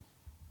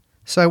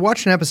So I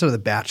watched an episode of The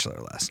Bachelor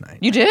last night.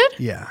 You did?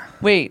 Yeah.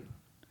 Wait.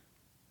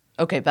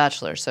 Okay,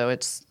 Bachelor. So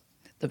it's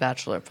The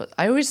Bachelor.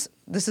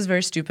 This is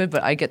very stupid,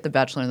 but I get The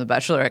Bachelor and The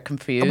Bachelorette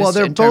confused. Well,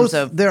 they're in both. terms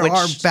of There which,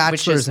 are which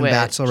bachelors is and which.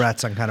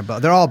 bachelorettes on kind of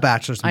both. They're all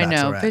bachelors and I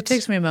know, bachelorettes. but it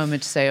takes me a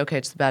moment to say, okay,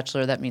 it's The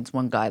Bachelor. That means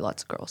one guy,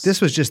 lots of girls.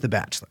 This was just The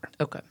Bachelor.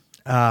 Okay.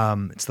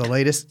 It's the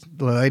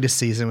latest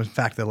season. In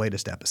fact, the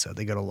latest episode.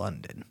 They go to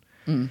London.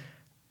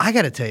 I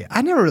got to tell you,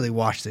 I never really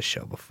watched this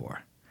show before.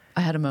 I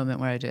had a moment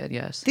where I did,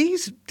 yes.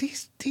 These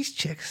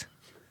chicks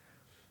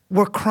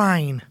were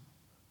crying.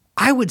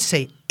 I would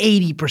say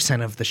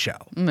 80% of the show.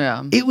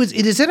 Yeah.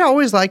 Is it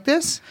always like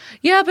this?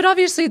 Yeah, but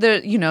obviously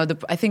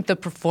I think the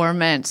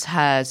performance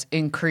has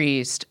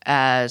increased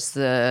as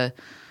the,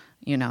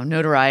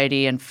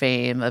 notoriety and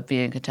fame of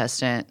being a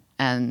contestant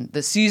and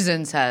the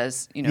seasons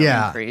has,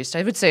 increased.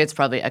 I would say it's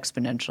probably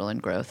exponential in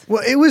growth.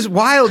 Well, it was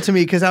wild to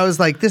me because I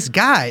was like, this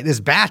guy, this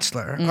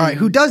bachelor, all right,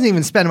 who doesn't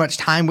even spend much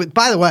time with,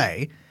 by the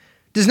way,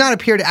 does not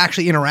appear to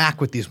actually interact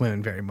with these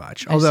women very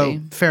much. Although,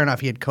 fair enough,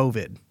 he had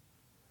COVID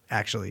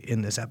actually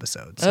in this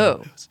episode.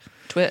 So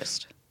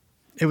twist.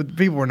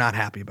 People were not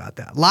happy about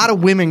that. A lot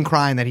of women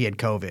crying that he had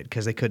COVID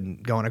because they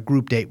couldn't go on a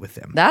group date with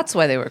him. That's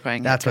why they were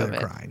crying. That's why they're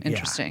crying.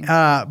 Interesting.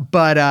 Yeah.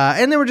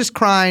 And they were just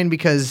crying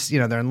because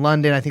they're in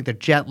London. I think they're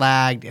jet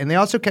lagged, and they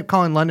also kept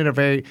calling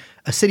London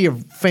a city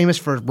famous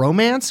for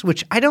romance,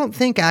 which I don't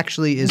think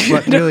actually is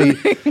what really.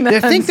 They're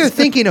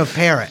thinking of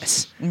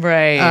Paris,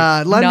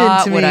 right?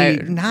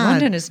 London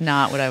London is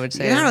not what I would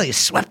say. You're not really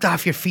swept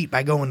off your feet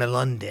by going to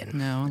London.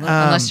 No,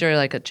 unless you're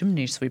like a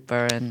chimney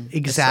sweeper and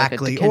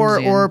exactly, like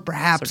or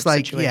perhaps sort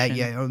of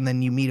and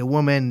then you meet a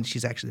woman,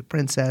 she's actually a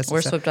princess.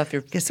 Or swept off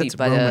your feet that's a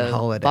by Roman the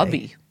holiday.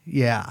 bubby.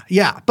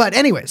 Yeah. But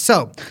anyway,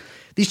 so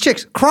these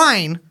chicks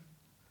crying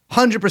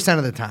 100%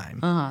 of the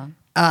time.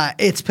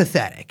 It's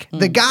pathetic.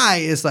 The guy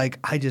is like,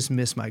 I just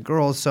miss my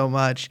girls so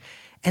much.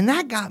 And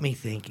that got me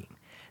thinking.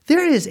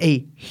 There is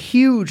a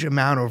huge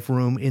amount of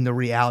room in the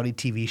reality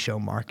TV show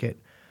market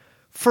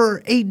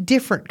for a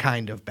different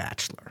kind of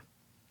bachelor.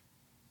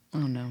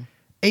 Oh, no.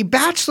 A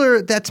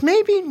bachelor that's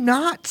maybe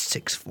not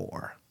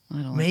 6'4". I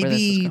don't know maybe where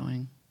this is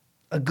going.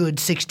 A good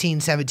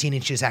 16, 17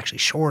 inches actually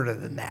shorter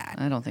than that.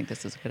 I don't think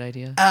this is a good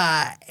idea.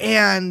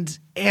 And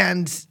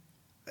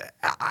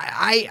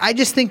I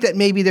just think that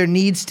maybe there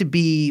needs to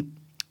be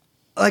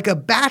like a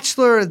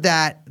bachelor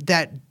that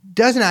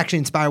doesn't actually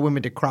inspire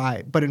women to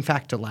cry, but in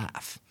fact to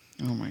laugh.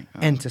 Oh my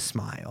God. And to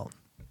smile.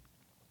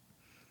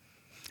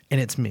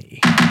 And it's me.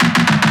 Jeffrey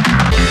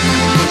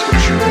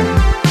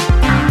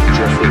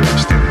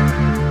Epstein.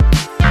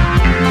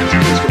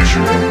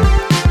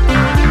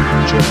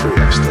 Jeffrey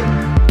Epstein.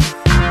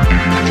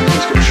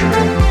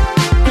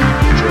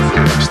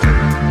 Jeffrey Epstein.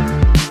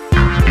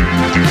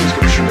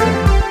 Come in.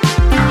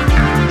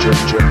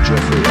 Jeffrey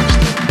Epstein.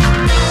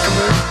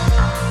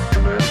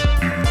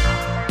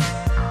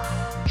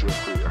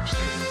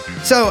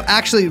 So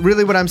actually,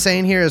 really what I'm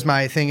saying here is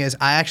my thing is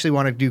I actually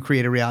want to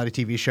create a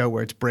reality TV show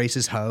where it's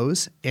Brace's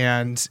Hose.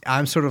 And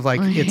I'm sort of like,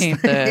 hate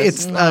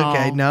this. No.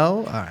 Okay,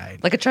 no? All right.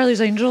 Like a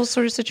Charlie's Angels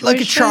sort of situation? Like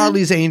a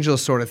Charlie's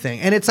Angels sort of thing.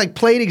 And it's like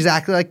played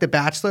exactly like The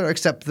Bachelor,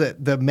 except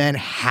that the men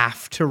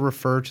have to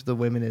refer to the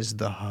women as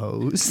the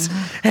hose.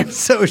 And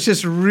so it's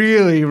just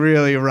really,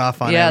 really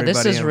rough on everybody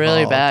this is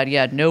really involved. bad.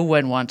 Yeah, no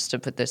one wants to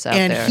put this out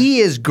there. And he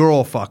is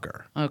girl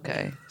fucker.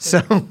 Okay.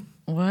 So,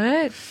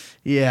 What?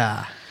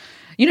 yeah.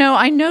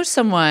 I know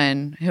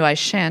someone who I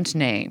shan't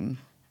name,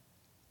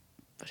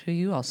 but who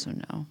you also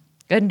know.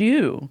 And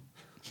you.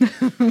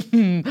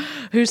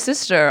 Whose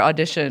sister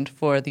auditioned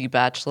for The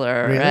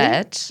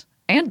Bachelorette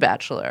and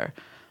Bachelor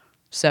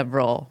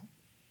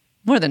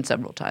more than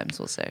several times,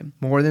 we'll say.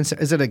 More than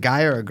is it a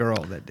guy or a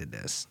girl that did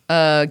this?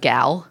 A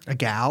gal. A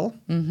gal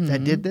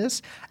that did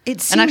this? It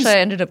seems. And actually, I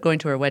ended up going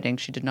to her wedding.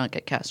 She did not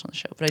get cast on the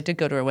show, but I did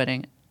go to her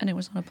wedding, and it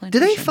was on a plane.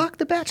 Did they fuck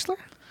The Bachelor?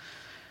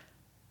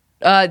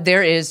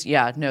 There is,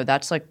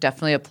 that's like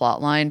definitely a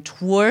plot line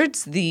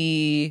towards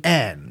the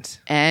end.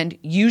 And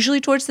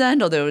usually towards the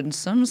end, although in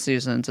some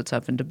seasons it's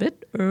happened a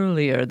bit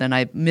earlier than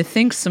I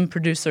think some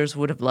producers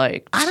would have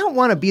liked. I don't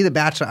want to be the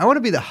Bachelor. I want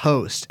to be the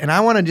host, and I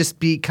want to just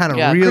be kind of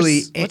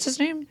really. What's his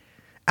name?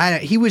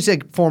 He was a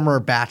former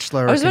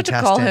Bachelor. I was about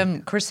contestant. to call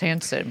him Chris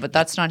Hansen, but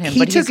that's not him. He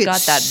but took he's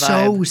got that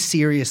vibe. so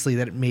seriously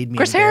that it made me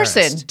Chris embarrassed.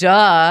 Harrison,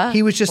 duh.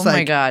 He was just oh like,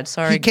 my God,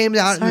 sorry. He came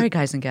out. Sorry,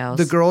 guys and gals.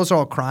 The girls are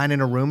all crying in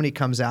a room, and he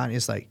comes out and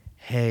he's like,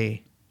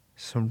 "Hey,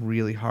 some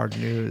really hard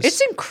news." It's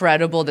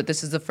incredible that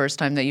this is the first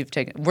time that you've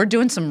taken. We're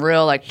doing some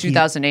real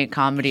 2008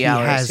 comedy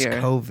hours here. He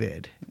has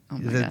COVID. Oh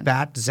my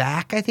God.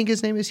 Zach, I think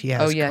his name is. He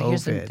has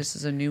COVID. This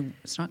is a new.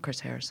 It's not Chris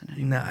Harrison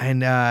anymore.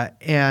 No,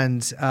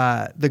 and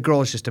the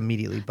girls just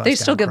immediately bust. They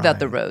still out give crying. that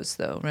the rose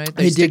though, right?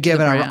 They stick did give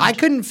to it. the A brand. I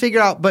couldn't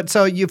figure out, but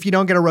so if you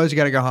don't get a rose, you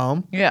got to go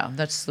home. Yeah,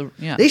 that's the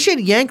They should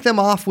yank them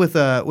off with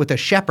a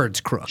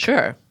shepherd's crook.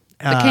 Sure.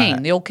 The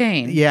cane, the old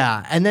cane.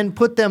 Yeah, and then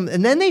put them,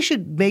 and then they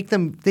should make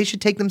them. They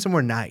should take them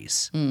somewhere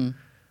nice.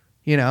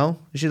 You know,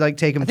 they should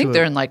take them. I think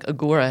they're in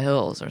Agora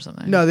Hills or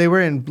something. No, they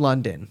were in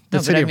London, the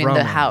No, city but I of mean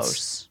romance. the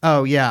house.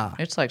 Oh yeah,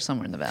 It's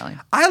somewhere in the valley.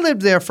 I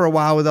lived there for a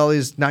while with all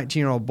these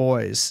 19-year-old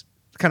boys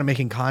kind of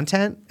making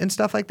content and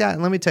stuff like that.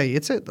 And let me tell you,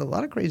 it's a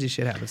lot of crazy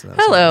shit happens in those.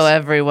 Hello, things.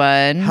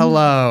 everyone.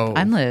 Hello.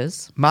 I'm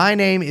Liz. My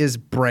name is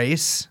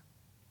Brace,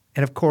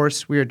 and of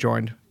course, we are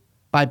joined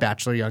by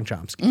Bachelor Young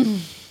Chomsky.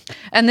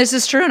 And this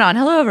is Truanon.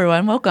 Hello,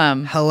 everyone.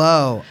 Welcome.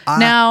 Hello.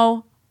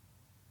 Now,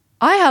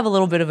 I have a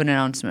little bit of an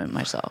announcement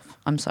myself.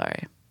 I'm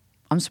sorry.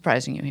 I'm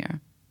surprising you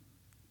here.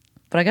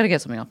 But I got to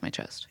get something off my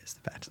chest. Is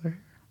the Bachelor?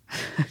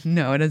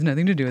 No, it has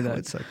nothing to do with that.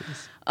 It's like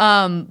this.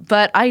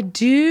 But I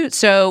do.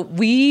 So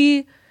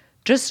we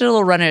just did a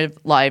little run of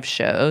live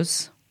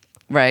shows,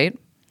 right?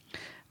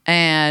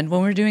 And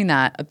when we were doing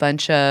that, a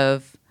bunch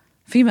of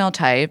female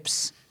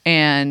types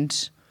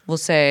and we'll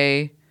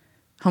say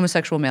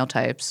homosexual male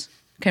types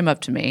came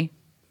up to me,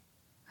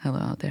 hello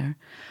out there,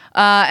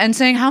 and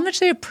saying how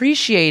much they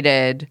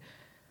appreciated,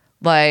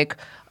 like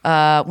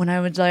when I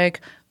would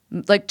like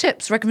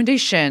tips,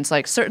 recommendations,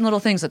 like certain little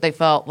things that they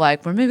felt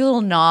like were maybe a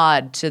little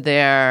nod to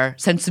their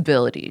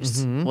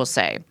sensibilities, we'll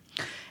say.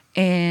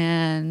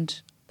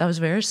 And that was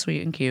very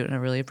sweet and cute, and I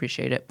really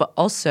appreciate it. But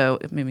also,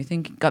 it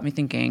got me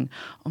thinking,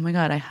 oh my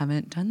God, I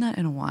haven't done that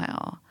in a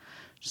while.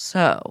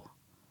 So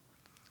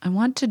I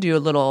want to do a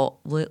little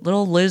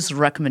Liz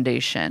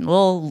recommendation.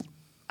 Well,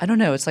 I don't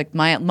know. It's like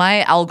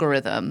my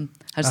algorithm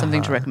has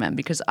something to recommend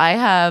because I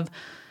have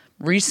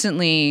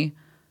recently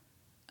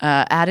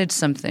added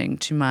something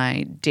to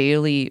my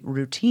daily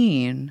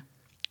routine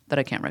that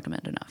I can't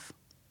recommend enough.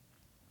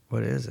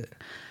 What is it?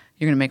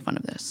 You're going to make fun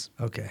of this,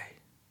 Okay.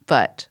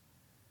 but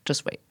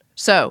just wait.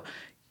 So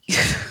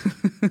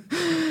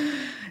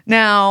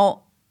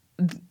now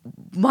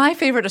my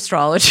favorite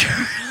astrologer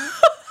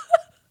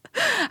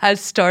has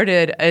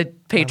started a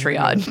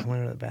Patreon. I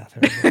went to the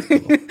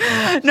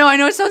bathroom. No, I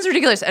know it sounds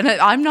ridiculous, and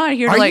I'm not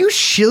here to Are you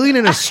shilling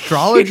an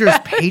astrologer's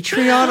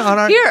Patreon on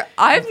our? Here,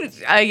 I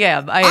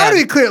am. I gotta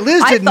be clear.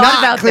 Liz I did thought not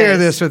about clear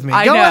this with me.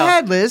 I Go know.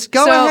 ahead, Liz.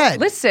 Go So, ahead.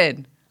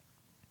 Listen,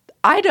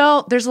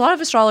 there's a lot of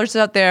astrologers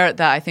out there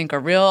that I think are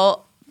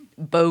real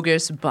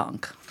bogus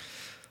bunk.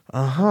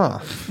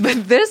 But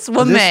this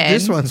woman,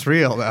 This one's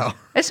real though.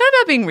 it's not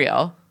about being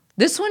real.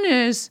 This one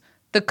is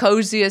the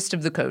coziest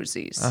of the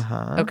cozies.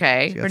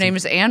 Okay, her name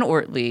is Anne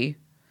Ortley.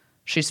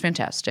 She's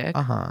fantastic.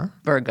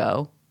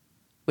 Virgo,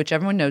 which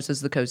everyone knows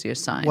is the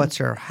coziest sign. What's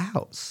her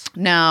house?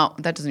 Now,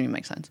 that doesn't even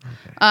make sense.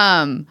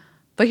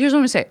 But here's what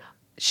I'm going to say.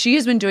 She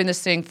has been doing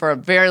this thing for a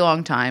very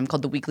long time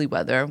called The Weekly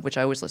Weather, which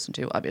I always listen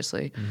to,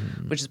 obviously,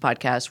 which is a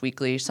podcast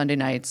weekly, Sunday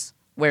nights,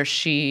 where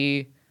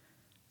she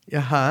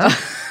kind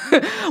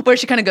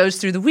of goes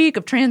through the week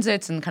of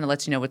transits and kind of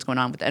lets you know what's going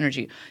on with the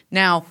energy.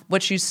 Now,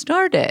 what she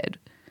started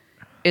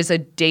is a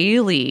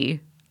daily,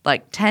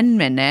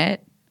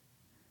 10-minute.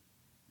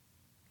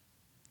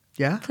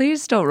 Yeah.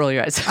 Please don't roll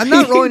your eyes. I'm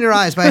not rolling your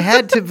eyes. My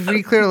head, to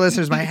be clear,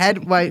 listeners,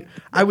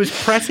 I was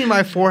pressing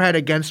my forehead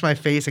against my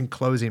face and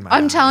closing my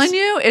eyes. I'm telling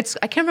you, I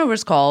can't remember what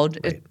it's called.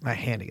 Wait, my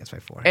hand against my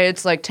forehead.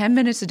 It's 10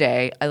 minutes a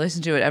day. I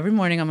listen to it every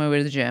morning on my way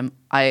to the gym.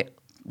 I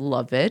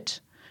love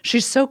it.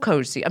 She's so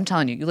cozy. I'm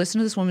telling you, you listen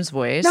to this woman's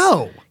voice.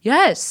 No.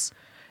 Yes.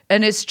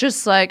 And it's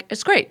just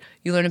it's great.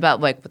 You learn about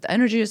what the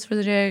energy is for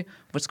the day,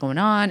 what's going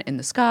on in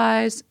the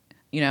skies.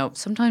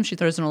 Sometimes she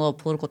throws in a little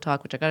political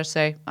talk, which I got to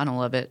say, I don't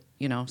love it.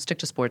 Stick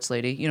to sports,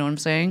 lady. You know what I'm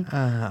saying?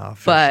 Oh,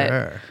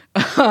 for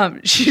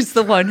sure. She's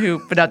the one who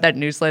put out that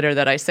newsletter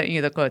that I sent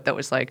you the quote that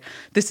was like,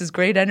 this is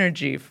great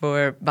energy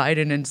for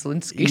Biden and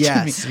Zelensky.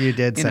 Yes, you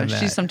did send that.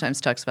 She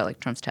sometimes talks about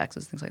Trump's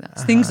taxes, things like that.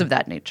 Things of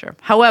that nature.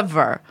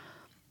 However,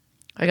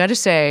 I got to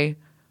say,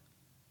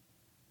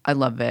 I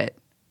love it.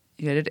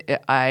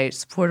 I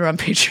support her on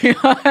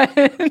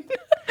Patreon.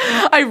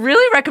 I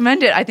really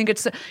recommend it. I think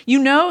it's,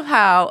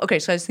 okay,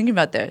 so I was thinking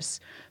about this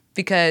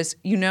because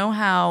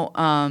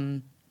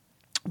how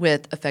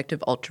with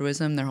effective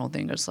altruism, their whole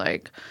thing is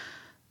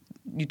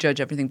you judge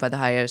everything by the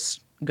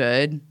highest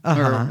good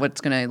or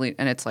what's going to lead,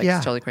 and it's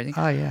it's totally crazy.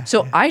 Oh, yeah.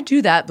 So I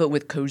do that, but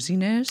with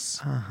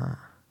coziness.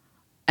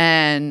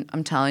 And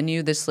I'm telling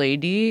you, this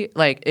lady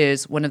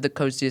is one of the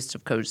coziest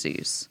of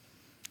cozies.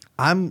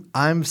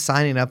 I'm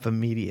signing up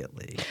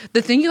immediately.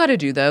 The thing you got to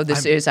do, though,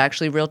 this is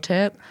actually a real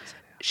tip.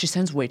 She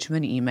sends way too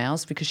many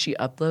emails because she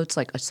uploads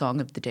a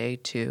song of the day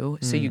too.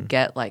 So you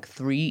get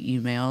 3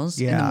 emails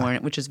in the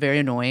morning, which is very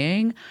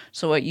annoying.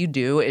 So what you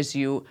do is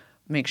you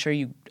make sure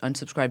you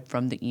unsubscribe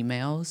from the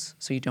emails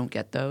so you don't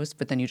get those,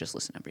 but then you just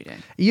listen every day.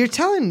 You're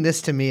telling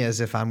this to me as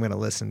if I'm going to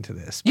listen to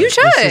this. You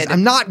should.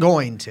 I'm not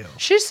going to.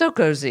 She's so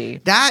cozy.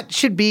 That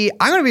should be,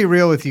 I'm going to be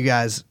real with you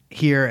guys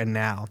here and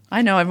now.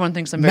 I know everyone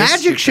thinks I'm very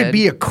Magic should stupid.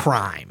 be a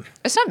crime.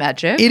 It's not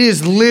magic. It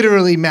is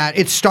literally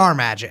it's star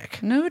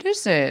magic. No, it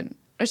isn't.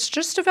 It's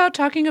just about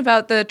talking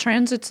about the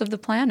transits of the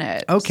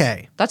planet.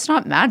 Okay. That's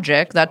not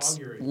magic. That's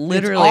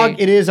literally.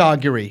 It is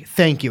augury.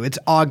 Thank you. It's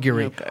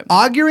augury. Okay.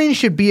 Auguring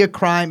should be a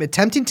crime.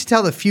 Attempting to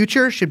tell the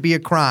future should be a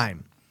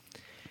crime.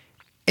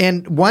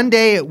 And one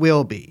day it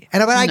will be.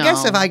 And I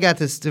guess if I got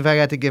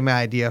to give my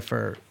idea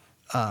for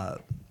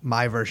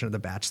my version of The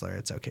Bachelor,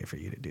 it's okay for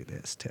you to do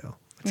this too.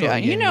 It's Yeah,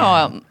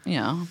 all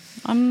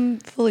I'm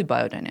fully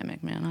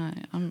biodynamic,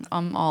 man.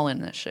 I'm all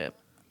in this shit.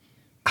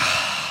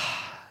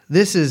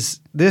 This is.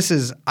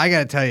 I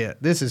gotta tell you,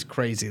 this is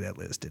crazy that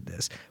Liz did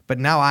this. But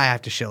now I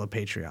have to shill a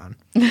Patreon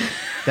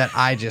that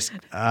I just.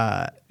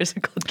 Is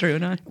it called Drew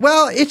and I?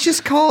 Well,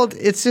 it's called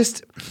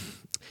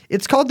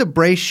The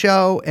Brace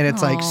Show, and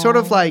it's like sort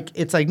of like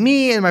it's like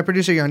me and my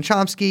producer Jan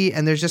Chomsky,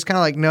 and there's just kind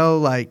of like no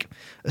like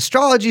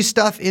astrology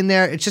stuff in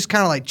there. It's just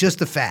kind of like just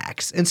the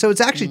facts, and so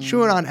it's actually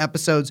chewing on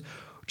episodes.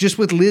 Just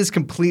with Liz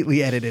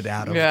completely edited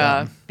out of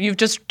them. You've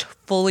just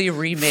fully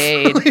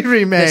remade,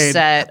 Fully the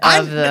set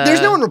of the...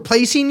 There's no one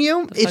replacing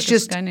you. It's It's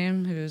just this guy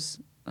name who's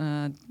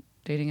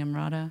dating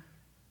Emrata.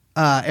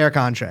 Eric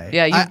Andre.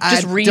 Yeah, you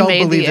just don't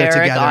remade believe the they're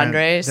Eric together.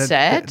 Andre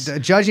set?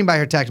 Judging by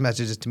her text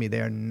messages to me,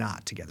 they are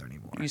not together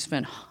anymore. You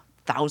spent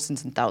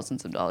thousands and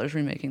thousands of dollars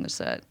remaking the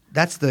set.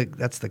 That's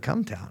the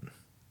Come Town.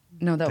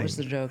 No, that was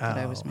the joke that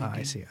I was making.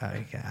 I see.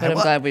 Okay. But I'm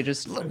glad we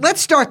just...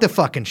 Let's start the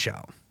fucking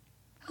show.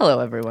 Hello,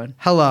 everyone.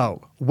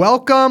 Hello.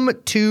 Welcome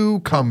to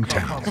Come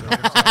Town.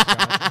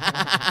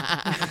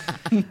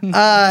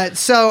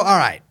 So, all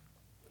right.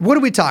 What are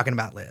we talking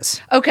about,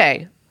 Liz?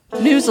 Okay,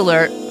 news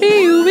alert. We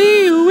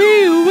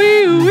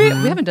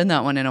haven't done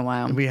that one in a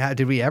while.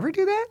 Did we ever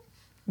do that?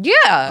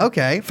 Yeah.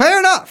 Okay. Fair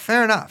enough.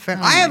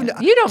 I have.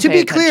 You don't To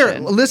pay be clear,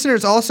 attention.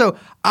 listeners, also,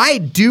 I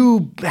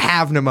do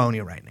have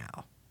pneumonia right now.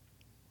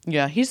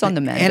 Yeah, he's on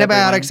the mend.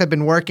 Antibiotics everyone. have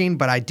been working,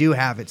 but I do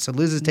have it. So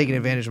Liz is taking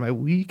advantage of my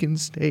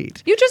weakened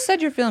state. You just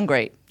said you're feeling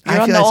great. You're I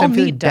on feel the like all I'm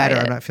feeling meat better.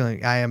 diet. I'm not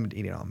feeling. I am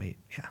eating all meat.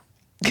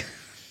 Yeah.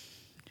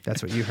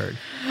 That's what you heard.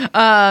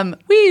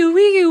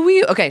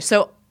 Okay,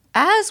 so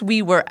as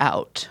we were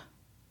out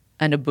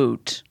and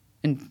about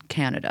in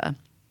Canada,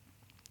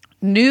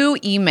 new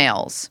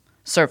emails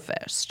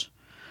surfaced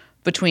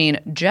between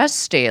Jess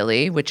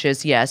Staley, which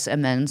is a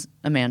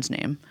man's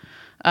name,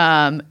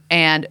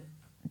 and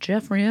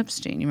Jeffrey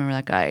Epstein. You remember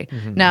that guy?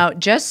 Mm-hmm. Now,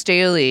 Jess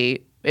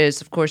Staley is,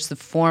 of course, the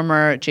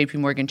former J.P.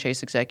 Morgan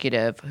Chase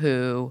executive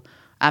who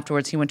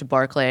afterwards he went to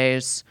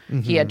Barclays.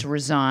 He had to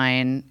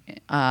resign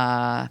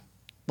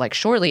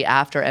shortly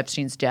after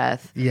Epstein's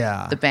death.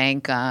 Yeah. The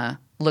bank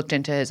looked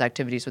into his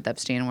activities with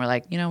Epstein and were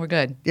like, we're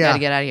good. Yeah. Got to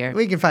get out of here.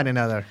 We can find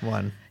another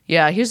one.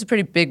 Yeah, he was a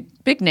pretty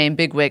big name,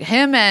 big wig.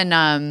 Him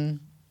and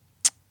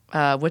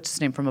what's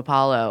his name from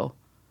Apollo?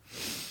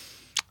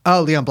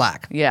 Oh, Leon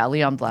Black. Yeah,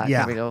 Leon Black.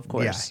 Yeah. There we go, of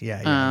course.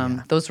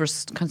 Yeah. Those were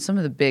some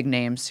of the big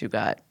names who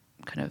got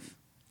kind of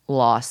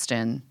lost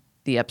in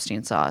the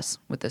Epstein sauce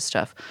with this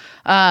stuff.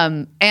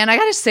 And I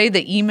got to say,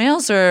 the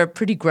emails are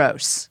pretty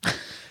gross.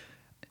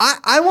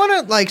 I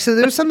want to so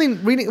there's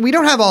something we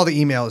don't have all the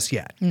emails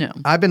yet. No.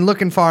 I've been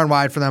looking far and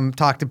wide for them.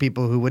 Talk to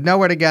people who would know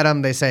where to get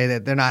them. They say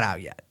that they're not out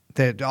yet.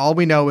 That all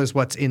we know is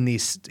what's in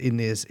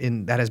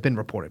that has been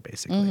reported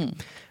basically.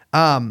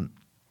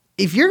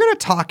 If you're going to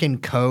talk in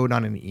code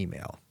on an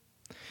email,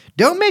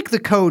 don't make the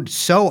code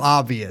so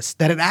obvious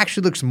that it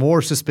actually looks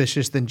more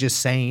suspicious than just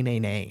saying a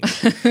name.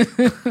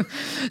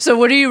 So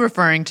what are you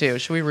referring to?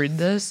 Should we read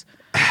this?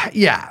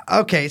 Yeah.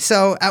 Okay.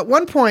 So at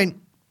one point,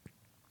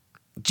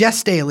 Jess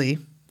Staley,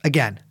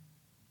 again,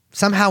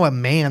 somehow a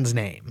man's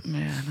name.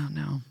 Yeah, I don't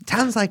know.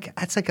 Sounds like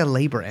that's like a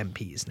Labor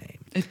MP's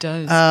name. It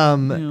does.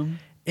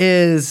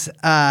 Is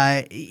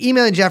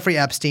emailing Jeffrey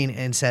Epstein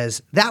and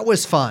says, "That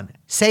was fun.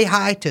 Say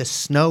hi to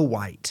Snow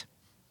White."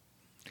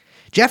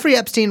 Jeffrey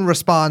Epstein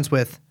responds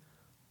with,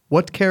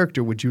 "What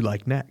character would you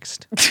like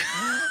next?"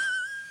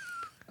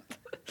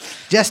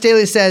 Jess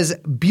Staley says,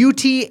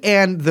 "Beauty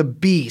and the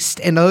Beast."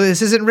 And though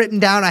this isn't written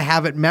down, I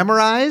have it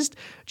memorized.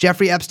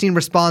 Jeffrey Epstein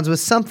responds with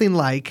something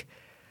like,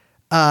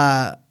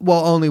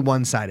 only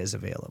one side is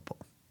available,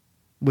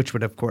 which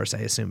would, of course, I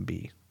assume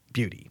be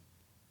Beauty.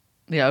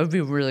 Yeah, it would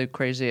be really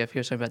crazy if he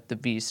was talking about the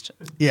Beast.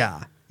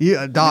 Yeah.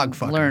 Dog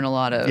fucking. Learn a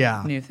lot of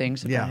new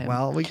things about him.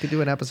 Well, we could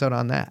do an episode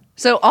on that.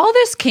 So all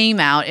this came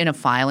out in a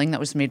filing that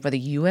was made by the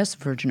U.S.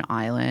 Virgin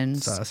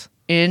Islands Sus.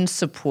 in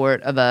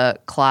support of a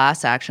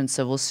class action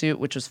civil suit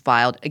which was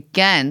filed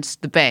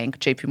against the bank,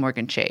 J.P.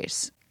 Morgan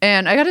Chase.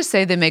 And I got to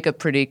say, they make a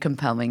pretty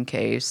compelling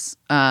case.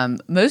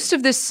 Most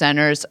of this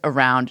centers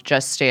around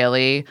Jess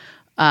Staley.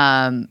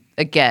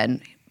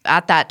 Again,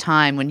 at that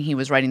time when he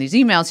was writing these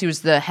emails, he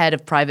was the head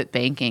of private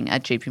banking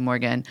at J.P.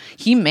 Morgan.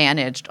 He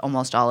managed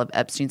almost all of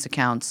Epstein's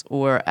accounts,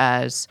 or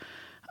as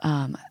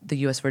the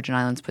U.S. Virgin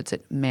Islands puts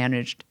it,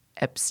 managed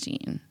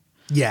Epstein.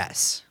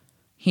 Yes.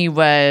 He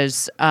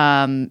was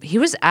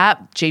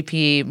at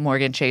J.P.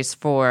 Morgan Chase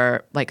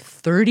for like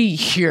 30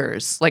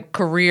 years, like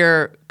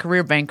career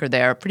banker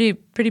there, pretty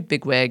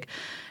big wig.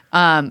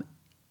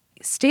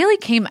 Staley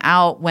came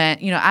out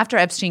when after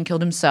Epstein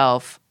killed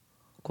himself,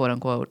 quote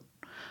unquote.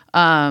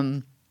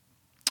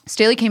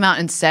 Staley came out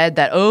and said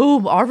that,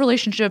 our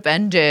relationship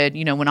ended,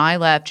 when I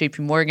left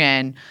J.P.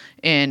 Morgan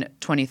in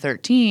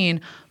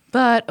 2013.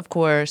 But of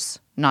course,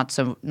 not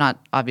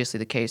obviously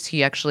the case.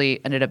 He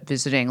actually ended up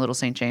visiting Little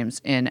St. James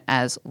in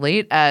as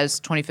late as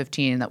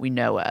 2015 that we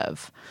know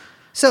of.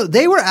 So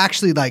they were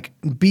actually like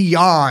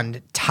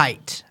beyond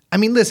tight. I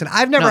mean, listen,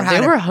 I've never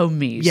had. They were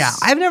homies. Yeah,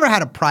 I've never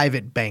had a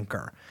private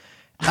banker.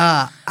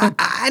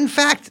 In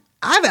fact,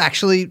 I've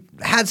actually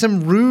had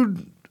some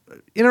rude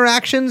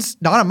interactions,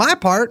 not on my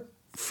part,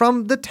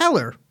 from the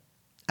teller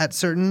at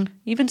certain.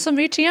 Even some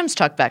ATMs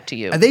talk back to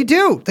you. They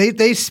do.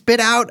 They spit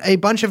out a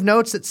bunch of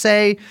notes that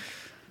say,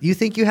 "You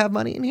think you have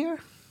money in here?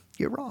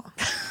 You're wrong."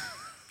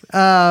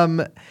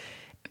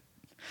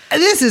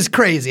 This is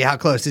crazy how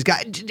close this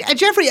guy.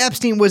 Jeffrey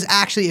Epstein was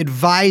actually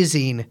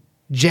advising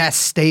Jess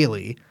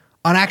Staley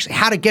on actually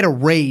how to get a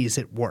raise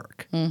at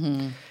work.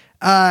 The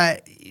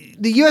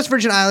U.S.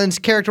 Virgin Islands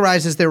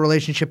characterizes their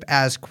relationship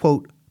as,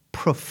 quote,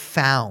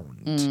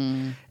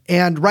 profound,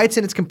 and writes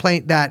in its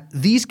complaint that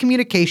these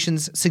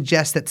communications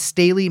suggest that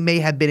Staley may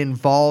have been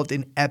involved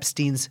in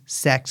Epstein's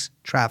sex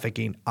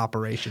trafficking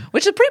operation.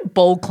 Which is a pretty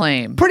bold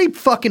claim. Pretty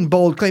fucking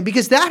bold claim,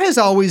 because that has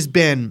always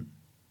been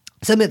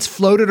something that's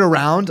floated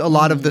around a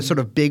lot of the sort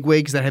of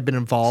bigwigs that have been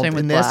involved Same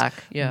with in this. Black,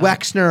 yeah.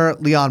 Wexner,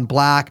 Leon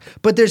Black,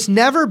 but there's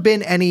never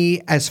been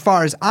any, as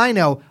far as I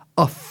know,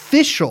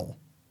 official,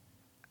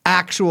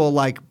 actual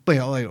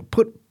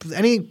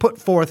put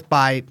forth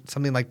by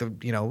something like the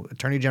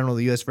Attorney General of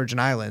the U.S. Virgin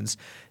Islands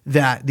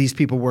that these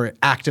people were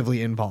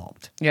actively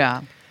involved.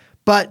 Yeah.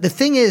 But the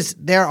thing is,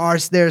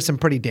 there's some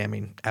pretty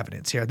damning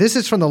evidence here. This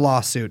is from the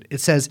lawsuit. It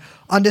says,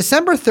 on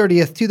December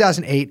 30th,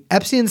 2008,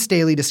 Epstein and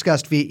Staley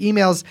discussed via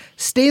emails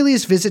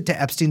Staley's visit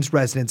to Epstein's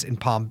residence in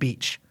Palm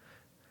Beach.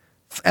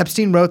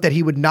 Epstein wrote that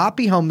he would not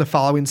be home the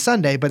following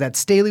Sunday, but that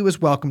Staley was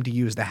welcome to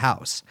use the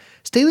house.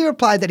 Staley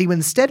replied that he would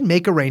instead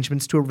make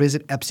arrangements to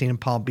visit Epstein in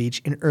Palm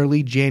Beach in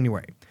early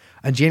January.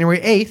 On January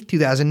 8th,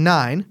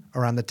 2009,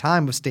 around the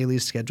time of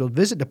Staley's scheduled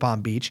visit to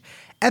Palm Beach,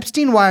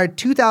 Epstein wired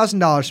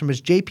 $2,000 from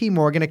his JP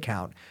Morgan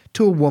account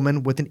to a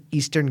woman with an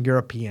Eastern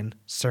European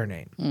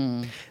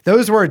surname.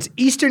 Those words,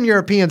 Eastern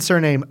European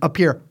surname,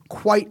 appear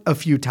quite a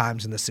few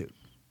times in the suit.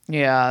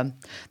 Yeah.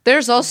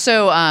 There's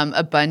also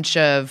a bunch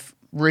of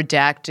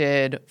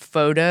redacted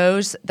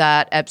photos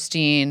that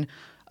Epstein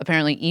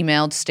apparently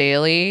emailed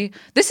Staley.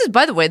 This is,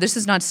 by the way, this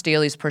is not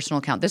Staley's personal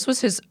account. This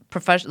was his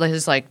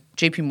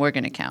JP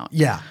Morgan account.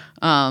 Yeah.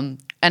 And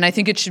I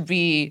think it should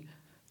be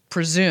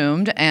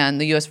presumed,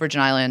 and the U.S. Virgin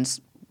Islands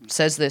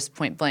says this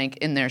point blank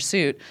in their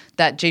suit,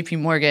 that JP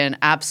Morgan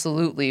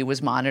absolutely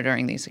was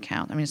monitoring these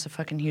accounts. I mean, it's a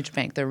fucking huge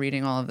bank. They're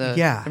reading all of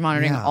they're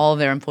monitoring all of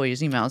their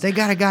employees' emails. They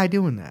got a guy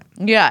doing that.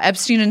 Yeah,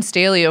 Epstein and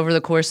Staley over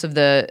the course of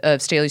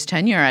Staley's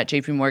tenure at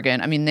JP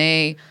Morgan, I mean,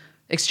 they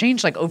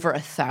exchanged like over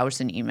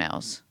 1,000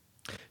 emails.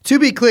 To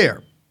be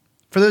clear,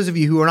 for those of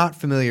you who are not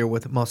familiar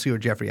with Monsieur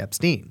Jeffrey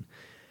Epstein,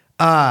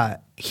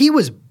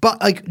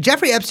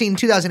 Jeffrey Epstein in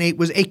 2008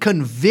 was a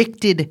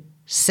convicted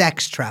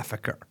sex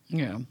trafficker.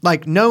 Yeah.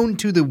 Like known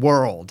to the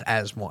world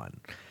as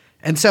one.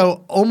 And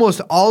so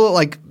almost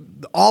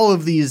all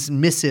of these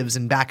missives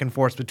and back and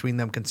forth between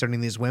them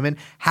concerning these women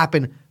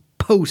happen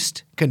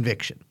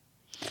post-conviction.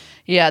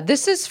 Yeah,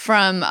 this is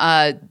from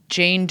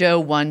Jane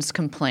Doe 1's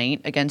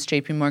complaint against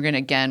JP Morgan,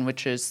 again,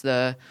 which is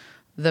the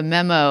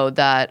memo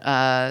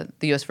that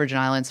the U.S. Virgin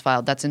Islands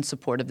filed that's in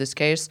support of this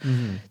case.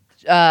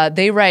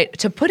 They write,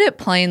 to put it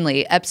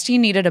plainly,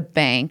 Epstein needed a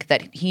bank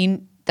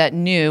that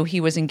knew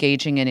he was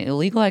engaging in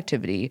illegal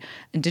activity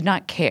and did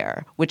not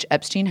care, which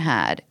Epstein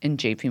had in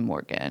JP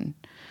Morgan.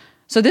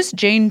 So this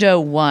Jane Doe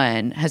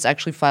 1 has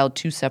actually filed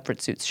two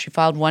separate suits. She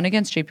filed one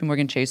against JP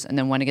Morgan Chase and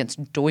then one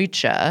against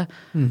Deutsche,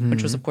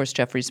 which was, of course,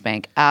 Jeffrey's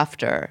bank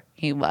after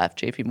he left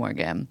JP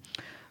Morgan.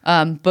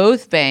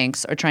 Both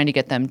banks are trying to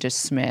get them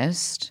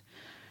dismissed.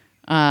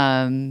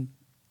 The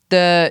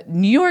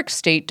New York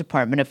State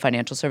Department of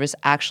Financial Service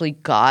actually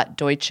got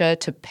Deutsche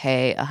to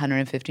pay a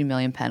 $150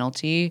 million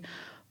penalty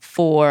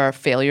for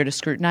failure to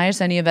scrutinize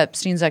any of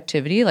Epstein's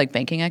activity, like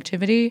banking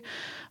activity.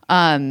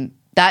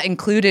 That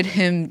included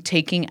him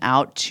taking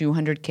out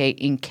 $200K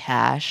in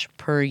cash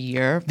per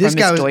year from his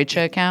Deutsche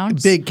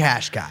accounts. Big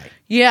cash guy.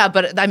 Yeah,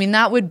 but I mean,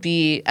 that would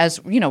be, as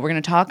you know, we're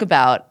going to talk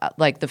about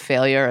like the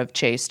failure of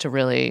Chase to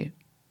really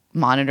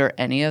monitor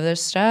any of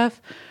this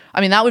stuff. I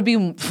mean, that would be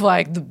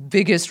like the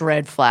biggest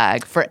red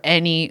flag for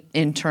any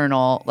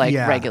internal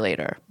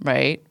regulator,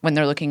 right? When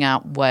they're looking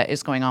at what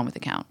is going on with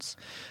accounts.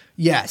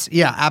 Yes.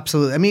 Yeah,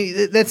 absolutely. I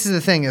mean, that's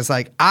the thing is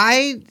like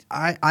I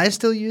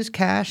still use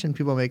cash and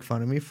people make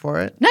fun of me for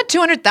it. Not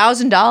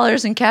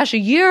 $200,000 in cash a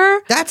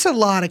year. That's a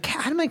lot of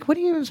cash. I'm like, what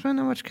do you even spend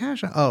that much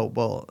cash on? Oh,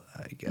 well,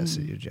 I guess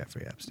you're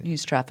Jeffrey Epstein.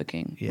 He's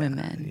trafficking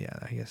women.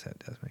 Yeah, I guess that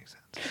does make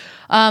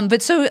sense.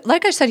 But so,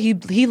 like I said,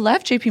 he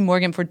left JP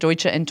Morgan for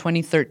Deutsche in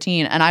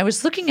 2013. And I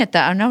was looking at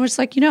that and I was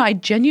like, I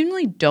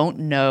genuinely don't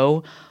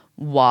know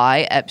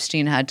why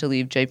Epstein had to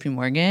leave JP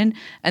Morgan.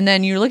 And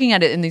then you're looking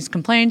at it in these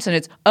complaints and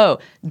it's,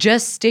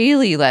 Jess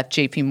Staley left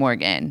JP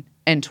Morgan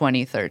in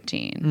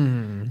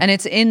 2013. And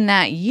it's in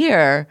that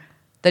year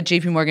that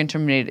JP Morgan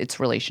terminated its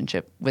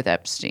relationship with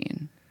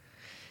Epstein.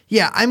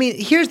 Yeah, I mean,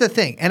 here's the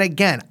thing. And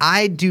again,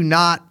 I do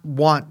not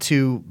want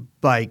to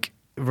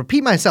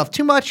repeat myself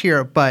too much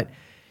here, but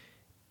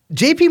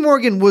JP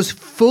Morgan was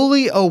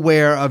fully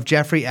aware of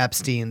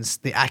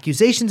the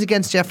accusations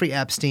against Jeffrey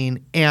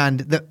Epstein,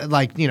 and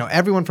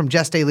everyone from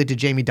Jess Staley to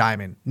Jamie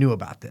Dimon knew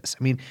about this.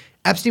 I mean,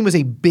 Epstein was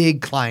a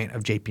big client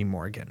of JP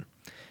Morgan.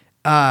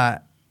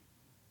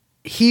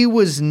 he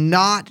was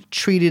not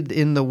treated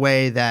in the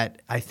way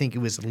that I think it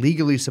was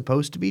legally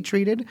supposed to be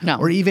treated, No.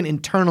 or even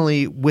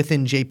internally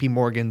within JP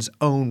Morgan's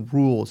own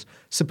rules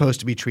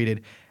supposed to be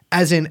treated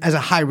as a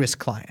high-risk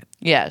client.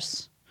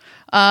 Yes.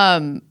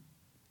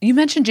 You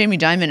mentioned Jamie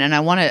Dimon, and I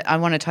want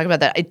to talk about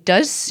that. It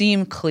does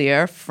seem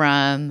clear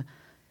from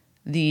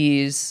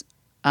these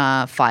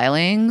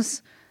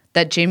filings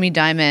that Jamie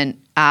Dimon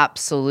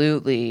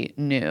absolutely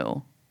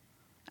knew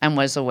and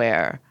was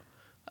aware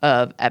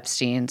of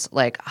Epstein's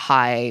like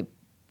high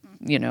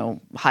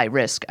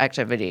risk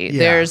activity. Yeah.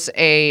 There's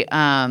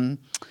an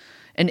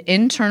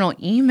internal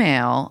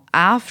email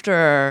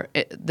after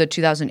the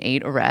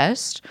 2008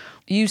 arrest.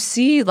 You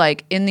see,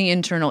 like in the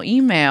internal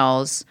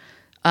emails,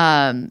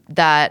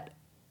 that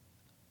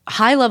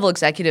high-level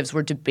executives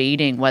were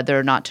debating whether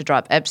or not to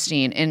drop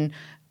Epstein in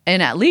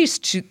at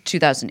least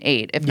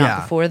 2008, if not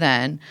Yeah. before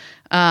then.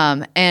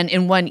 And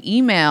in one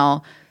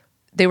email,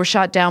 they were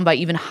shot down by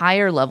even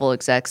higher-level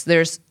execs.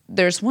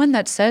 There's one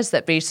that says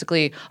that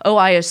basically,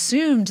 I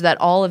assumed that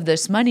all of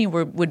this money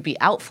would be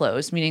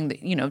outflows, meaning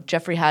that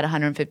Jeffrey had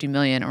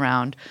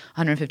around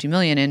 150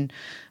 million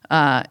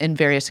in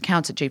various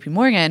accounts at JP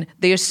Morgan.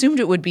 They assumed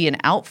it would be an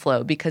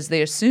outflow because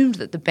they assumed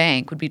that the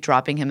bank would be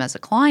dropping him as a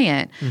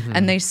client. Mm-hmm.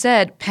 And they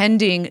said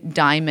pending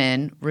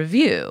Dimon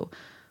review,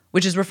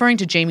 which is referring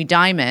to Jamie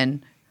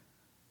Dimon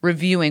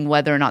reviewing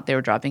whether or not they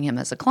were dropping him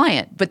as a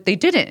client. But they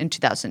didn't in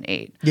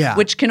 2008, Yeah.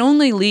 which can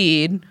only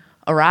lead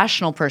a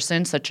rational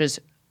person such as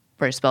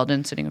Bryce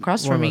Belden sitting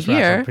across One from of me the most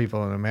here rational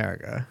people in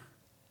America.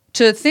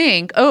 to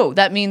think,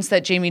 that means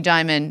that Jamie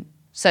Dimon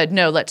said,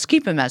 no, let's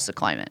keep him as the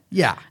client.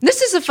 Yeah.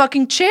 This is a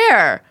fucking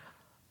chair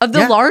of the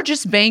Yeah.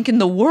 largest bank in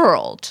the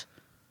world,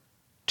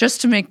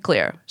 just to make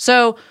clear.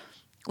 So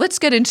let's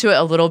get into it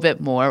a little bit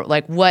more.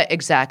 Like, what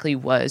exactly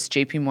was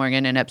JP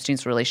Morgan and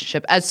Epstein's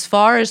relationship as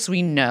far as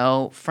we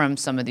know from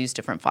some of these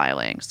different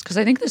filings? Because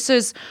I think this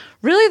is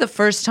really the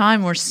first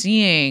time we're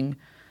seeing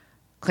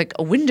like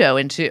a window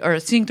into, or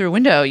seeing through a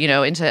window,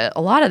 into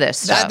a lot of this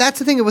stuff. That's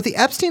the thing with the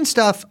Epstein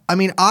stuff. I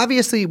mean,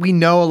 obviously, we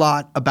know a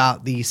lot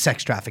about the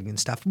sex trafficking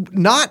stuff.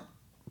 Not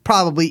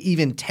probably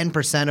even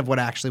 10% of what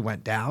actually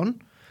went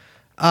down.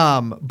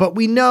 But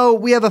we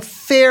have a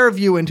fair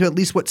view into at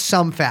least what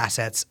some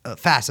facets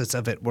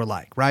of it were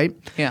like, right?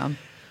 Yeah.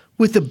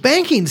 With the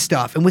banking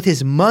stuff and with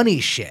his money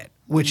shit,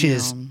 which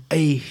is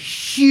a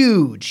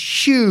huge,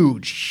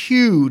 huge,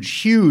 huge,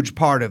 huge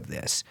part of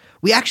this,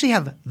 we actually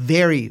have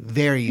very,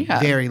 very,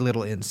 very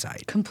little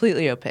insight.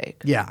 Completely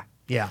opaque. Yeah,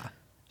 yeah.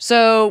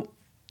 So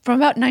from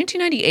about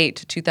 1998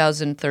 to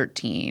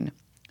 2013,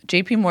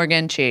 JP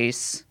Morgan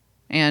Chase,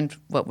 and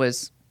what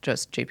was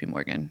just JP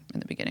Morgan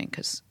in the beginning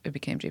because it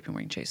became JP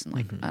Morgan Chase in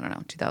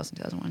 2000,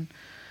 2001,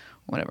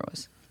 whatever it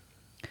was.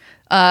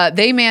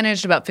 They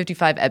managed about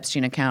 55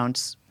 Epstein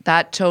accounts.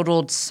 That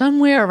totaled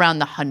somewhere around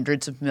the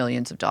hundreds of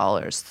millions of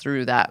dollars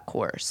through that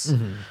course.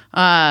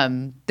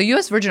 The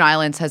U.S. Virgin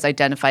Islands has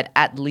identified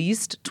at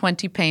least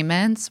 20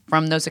 payments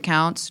from those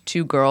accounts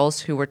to girls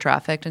who were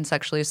trafficked and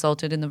sexually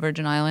assaulted in the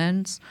Virgin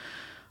Islands.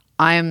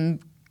 I'm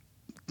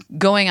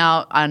going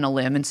out on a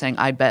limb and saying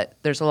I bet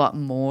there's a lot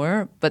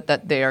more, but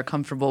that they are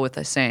comfortable with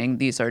us saying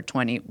these are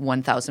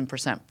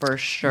 1,000% for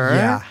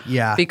sure.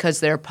 Yeah.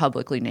 Because they're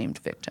publicly named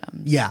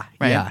victims. Yeah,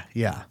 Right?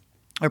 yeah.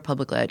 Or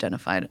publicly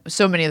identified.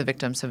 So many of the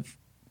victims have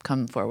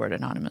come forward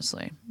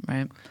anonymously,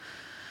 right?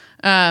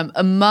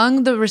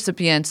 Among the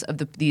recipients of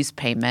these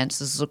payments,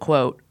 this is a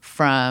quote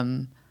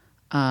from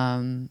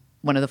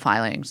one of the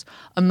filings.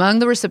 Among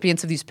the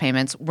recipients of these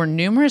payments were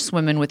numerous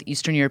women with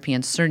Eastern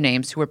European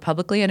surnames who were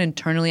publicly and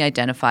internally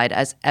identified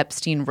as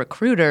Epstein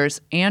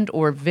recruiters and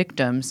or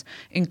victims,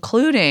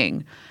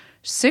 including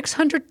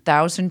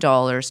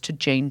 $600,000 to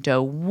Jane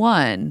Doe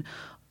 1,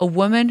 a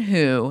woman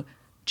who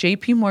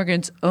JP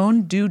Morgan's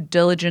own due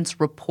diligence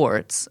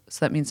reports,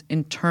 so that means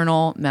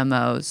internal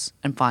memos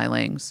and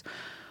filings,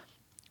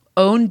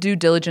 own due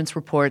diligence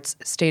reports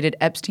stated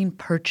Epstein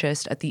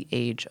purchased at the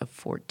age of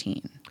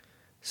 14.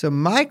 So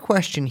my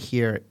question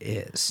here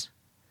is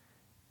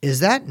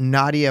that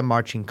Nadia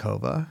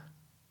Marchinkova?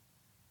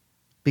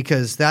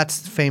 Because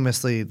that's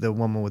famously the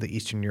woman with the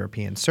Eastern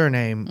European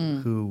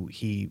surname who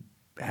he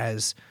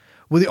has –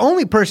 well, the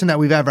only person that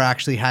we've ever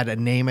actually had a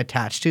name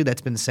attached to that's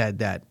been said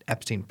that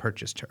Epstein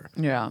purchased her.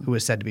 Yeah. Who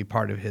was said to be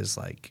part of his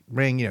like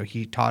ring.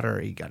 He taught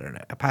her, he got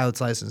a pilot's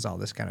license, all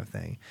this kind of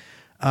thing.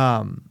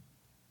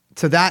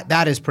 So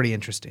that is pretty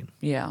interesting.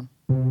 Yeah.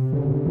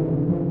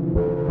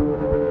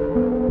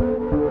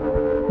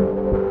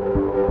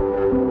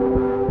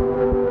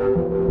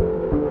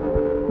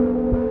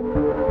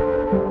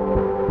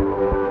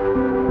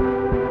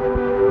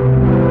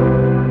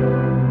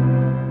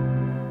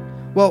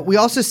 Well, we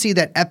also see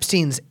that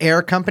Epstein's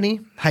air company,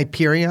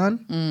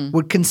 Hyperion,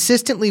 would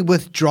consistently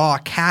withdraw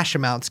cash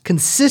amounts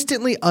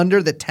consistently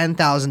under the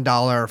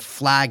 $10,000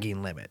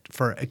 flagging limit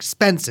for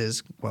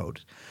expenses,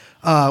 quote,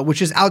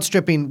 which is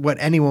outstripping what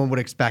anyone would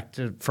expect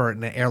for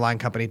an airline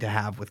company to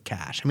have with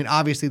cash. I mean,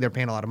 obviously they're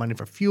paying a lot of money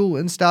for fuel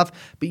and stuff,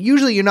 but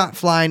usually you're not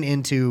flying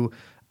into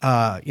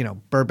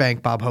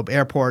Burbank Bob Hope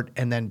Airport,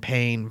 and then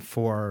paying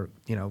for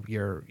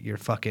your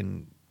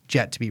fucking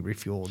jet to be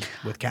refueled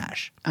with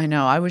cash. I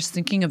know. I was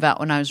thinking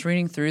about when I was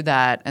reading through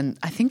that, and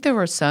I think there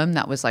were some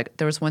that was like,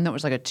 there was one that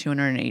was like a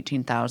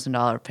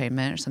 $218,000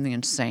 payment or something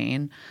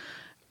insane.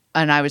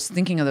 And I was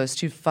thinking of those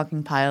two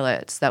fucking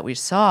pilots that we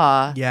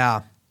saw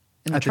Yeah.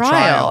 in the At the trial,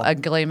 trial.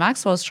 at Ghislaine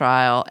Maxwell's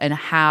trial, and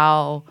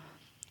how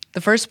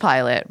the first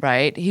pilot,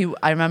 right?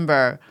 I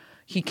remember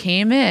he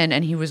came in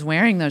and he was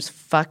wearing those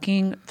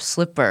fucking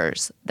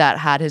slippers that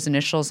had his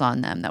initials on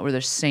them that were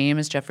the same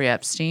as Jeffrey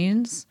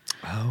Epstein's.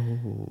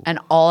 Oh. And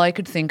all I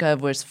could think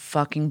of was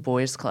fucking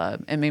Boys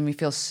Club. It made me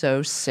feel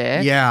so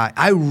sick. Yeah,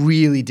 I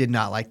really did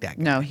not like that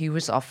guy. No, he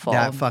was awful.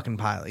 That fucking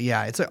pilot.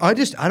 Yeah, it's like, I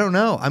don't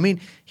know. I mean,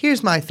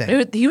 here's my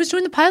thing. He was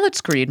doing the pilot's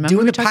creed. Remember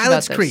Doing we the talked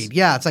pilot's about this? creed.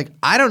 Yeah, it's like,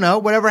 I don't know.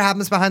 Whatever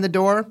happens behind the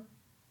door,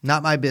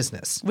 not my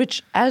business.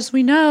 Which, as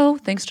we know,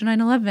 thanks to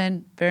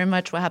 9/11, very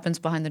much what happens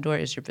behind the door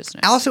is your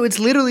business. Also, it's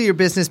literally your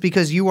business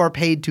because you are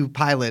paid to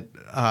pilot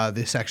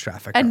the sex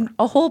trafficker. And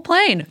a whole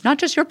plane, not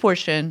just your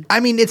portion. I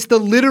mean, it's the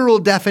literal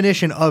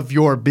definition of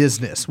your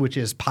business, which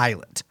is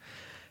pilot,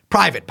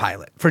 private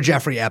pilot for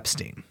Jeffrey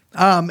Epstein.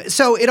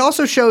 So it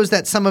also shows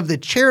that some of the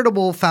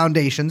charitable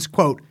foundations,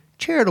 quote,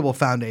 charitable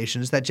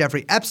foundations that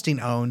Jeffrey Epstein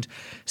owned,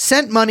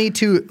 sent money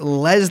to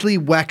Leslie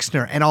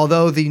Wexner. And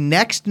although the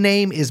next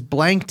name is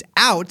blanked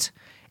out,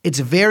 it's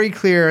very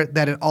clear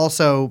that it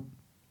also,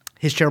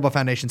 his charitable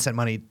foundation sent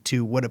money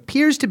to what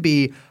appears to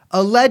be,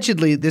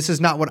 allegedly, this is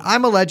not what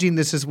I'm alleging,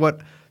 this is what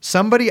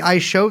somebody I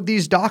showed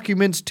these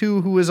documents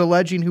to who is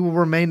alleging, who will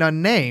remain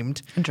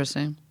unnamed,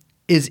 Interesting.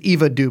 is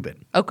Eva Dubin.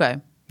 Okay.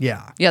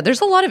 Yeah. Yeah, there's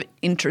a lot of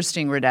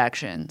interesting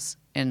redactions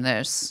in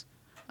this,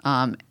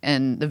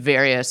 and the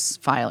various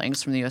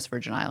filings from the U.S.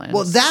 Virgin Islands.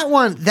 Well, that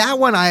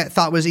one I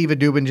thought was Eva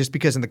Dubin just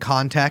because in the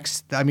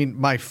context. I mean,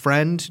 my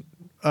friend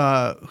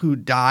who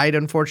died,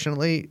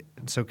 unfortunately,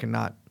 so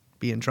cannot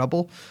be in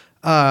trouble.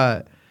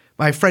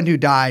 My friend who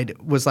died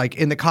was like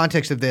in the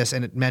context of this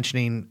and it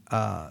mentioning,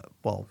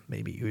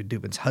 maybe Eva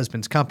Dubin's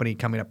husband's company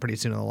coming up pretty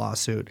soon in the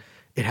lawsuit.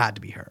 It had to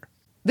be her.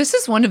 This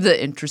is one of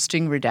the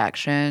interesting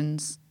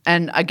redactions.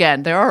 And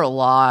again, there are a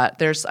lot.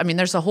 There's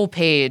a whole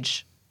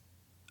page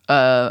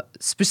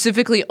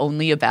specifically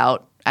only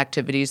about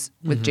activities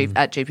with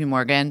at JP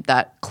Morgan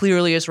that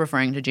clearly is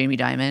referring to Jamie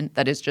Dimon.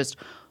 That is just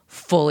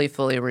fully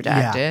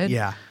redacted.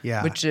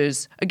 Yeah. Which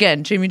is,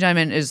 again, Jamie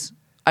Dimon is,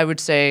 I would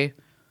say,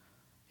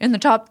 in the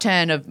top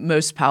 10 of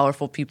most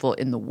powerful people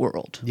in the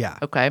world. Yeah.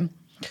 Okay.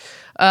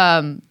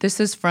 This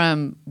is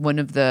from one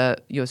of the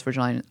U.S.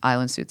 Virgin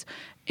Islands suits.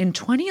 In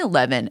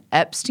 2011,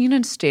 Epstein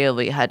and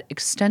Staley had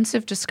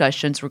extensive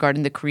discussions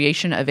regarding the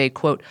creation of a,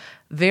 quote,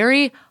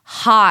 very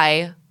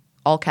high,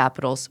 all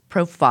capitals,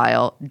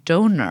 profile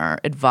donor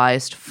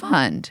advised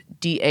fund,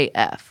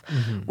 DAF,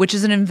 which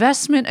is an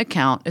investment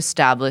account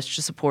established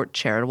to support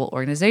charitable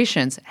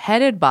organizations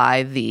headed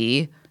by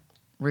the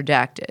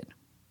redacted.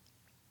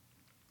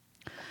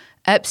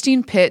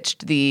 Epstein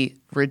pitched the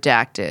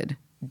redacted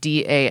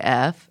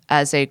DAF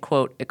as a,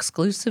 quote,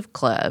 exclusive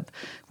club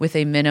with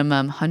a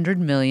minimum $100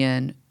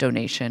 million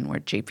donation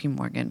where JP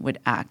Morgan would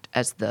act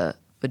as the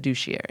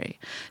fiduciary.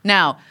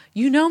 Now,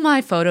 you know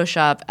my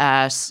Photoshop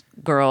ass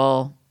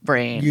girl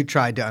brain. You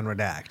tried to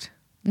unredact.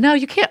 No,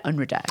 you can't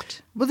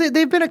unredact. Well,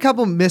 they've been a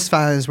couple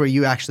misfilings where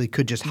you actually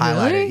could just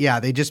highlight Really? it. Yeah,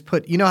 they just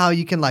put, you know how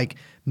you can like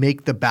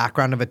make the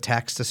background of a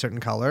text a certain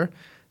color?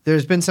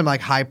 There's been some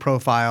like high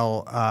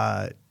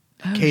profile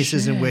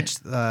cases in which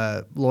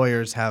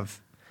lawyers have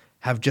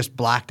just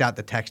blacked out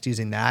the text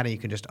using that, and you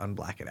can just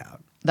unblack it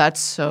out. That's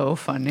so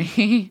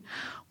funny.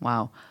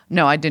 Wow.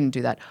 No, I didn't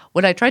do that.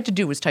 What I tried to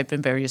do was type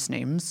in various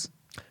names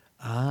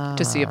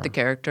to see if the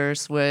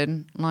characters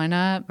would line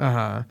up.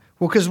 Well,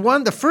 because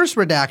the first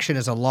redaction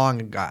is a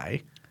long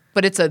guy.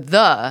 But it's a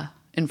the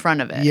in front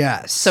of it.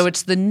 Yes. So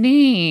it's the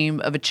name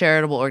of a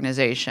charitable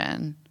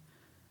organization.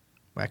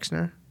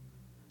 Wexner?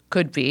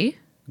 Could be.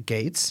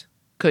 Gates?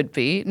 Could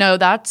be. No,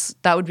 that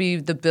would be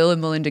the Bill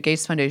and Melinda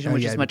Gates Foundation,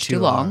 which yeah, is it'd be much too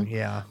long.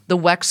 Yeah. The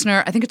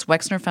Wexner, I think it's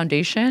Wexner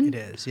Foundation. It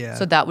is, yeah.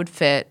 So that would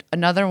fit.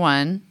 Another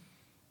one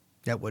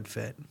That would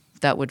fit.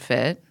 that would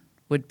fit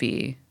would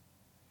be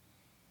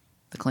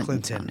the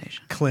Clinton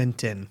Foundation.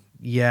 Clinton.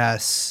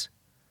 Yes.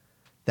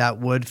 That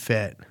would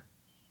fit.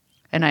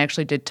 And I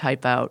actually did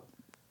type out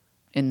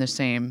in the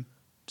same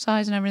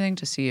size and everything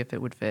to see if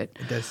it would fit.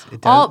 It does.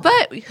 It does.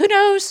 But who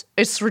knows?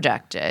 It's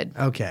redacted.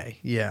 Okay.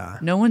 Yeah.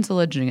 No one's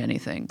alleging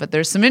anything, but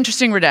there's some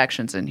interesting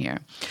redactions in here.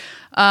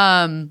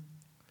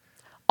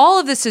 All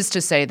of this is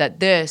to say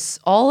that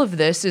all of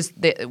this is,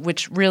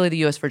 which really the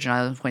U.S. Virgin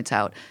Islands points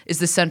out, is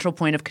the central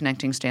point of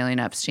connecting Staley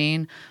and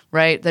Epstein,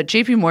 right? That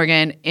J.P.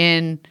 Morgan,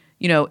 in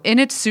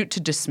its suit to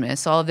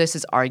dismiss all of this,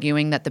 is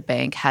arguing that the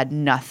bank had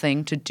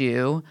nothing to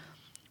do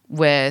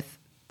with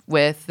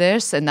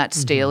this, and that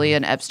Staley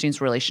and Epstein's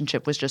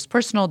relationship was just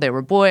personal. They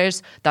were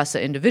boys. That's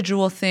an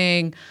individual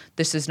thing.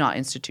 This is not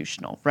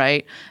institutional,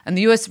 right? And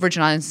the U.S.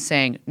 Virgin Islands is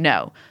saying,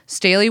 no,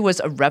 Staley was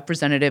a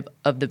representative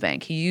of the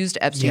bank. He used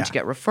Epstein to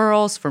get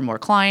referrals for more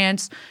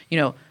clients.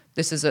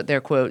 this is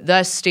their quote,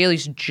 thus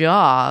Staley's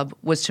job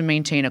was to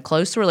maintain a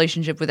close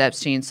relationship with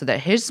Epstein so that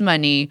his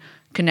money,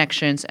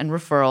 connections, and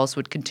referrals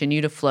would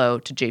continue to flow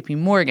to JP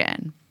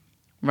Morgan,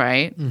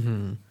 right?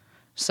 Mm-hmm.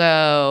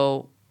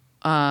 So,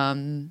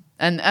 and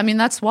I mean,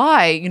 that's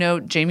why, you know,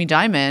 Jamie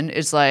Dimon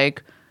is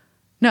like,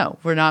 no,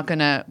 we're not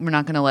gonna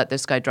let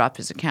this guy drop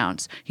his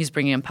accounts. He's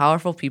bringing in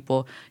powerful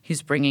people.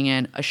 He's bringing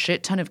in a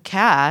shit ton of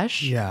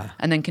cash. Yeah.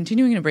 And then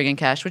continuing to bring in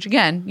cash, which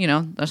again, you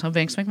know, that's how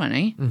banks make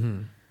money.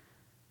 Mm-hmm.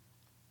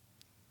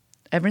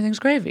 Everything's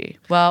gravy.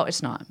 Well,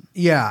 it's not.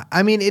 Yeah.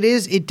 I mean,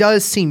 it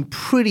does seem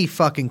pretty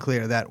fucking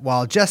clear that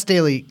while Jess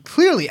Staley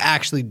clearly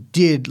actually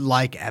did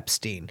like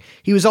Epstein,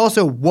 he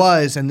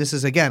was, and this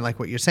is again like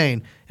what you're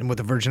saying and what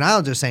the Virgin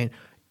Islands are saying,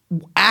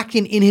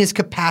 acting in his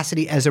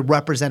capacity as a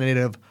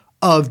representative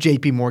of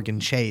JP Morgan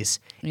Chase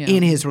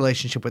in his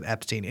relationship with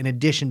Epstein, in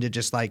addition to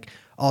just like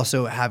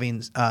also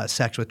having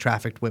sex with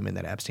trafficked women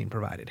that Epstein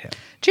provided him.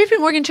 JP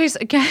Morgan Chase,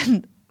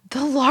 again,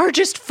 the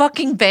largest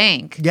fucking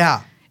bank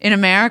in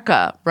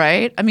America,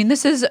 right? I mean,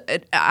 this is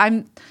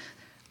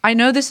I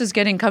know this is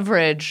getting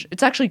coverage.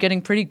 It's actually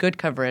getting pretty good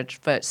coverage,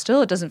 but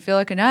still it doesn't feel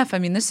like enough. I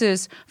mean, this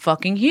is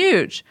fucking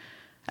huge.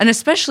 And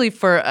especially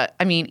for,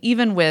 I mean,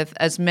 even with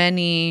as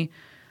many,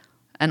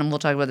 and we'll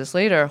talk about this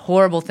later,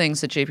 horrible things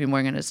that JP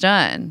Morgan has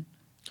done,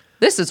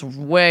 this is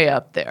way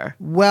up there.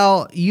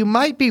 Well, you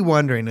might be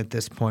wondering at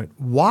this point,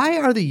 why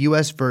are the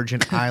U.S.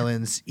 Virgin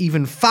Islands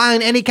even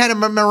filing any kind of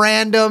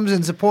memorandums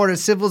in support of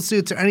civil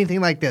suits or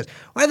anything like this?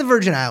 Why do the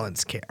Virgin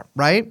Islands care,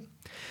 right?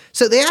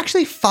 So they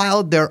actually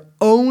filed their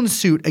own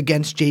suit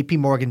against JP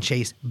Morgan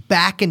Chase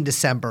back in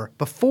December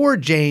before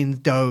Jane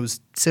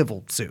Doe's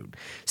civil suit,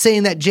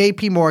 saying that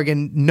JP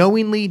Morgan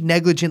knowingly,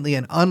 negligently,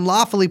 and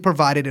unlawfully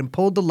provided and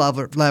pulled the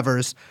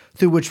levers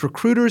through which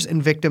recruiters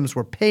and victims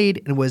were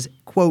paid and was,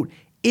 quote,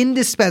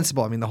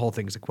 indispensable, I mean the whole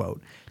thing is a quote,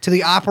 to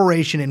the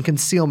operation and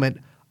concealment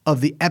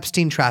of the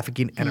Epstein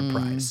trafficking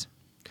enterprise.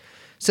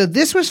 So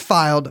this was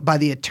filed by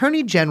the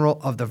Attorney General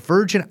of the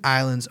Virgin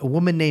Islands, a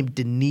woman named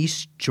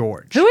Denise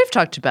George. Who we've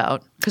talked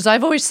about, because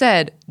I've always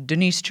said,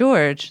 Denise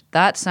George,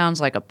 that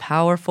sounds like a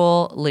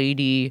powerful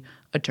lady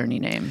attorney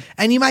name.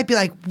 And you might be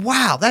like,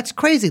 wow, that's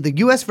crazy. The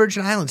U.S.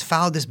 Virgin Islands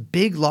filed this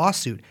big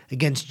lawsuit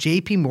against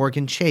JP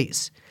Morgan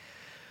Chase.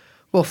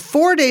 Well,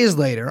 4 days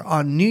later,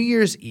 on New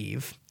Year's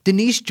Eve,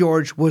 Denise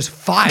George was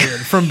fired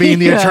from being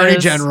the Attorney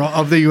General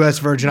of the U.S.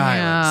 Virgin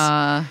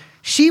Islands.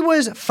 She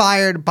was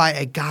fired by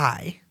a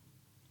guy,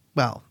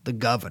 well, the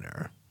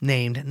governor,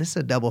 named, and this is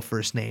a double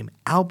first name,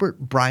 Albert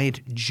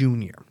Bryant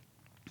Jr.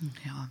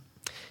 Yeah.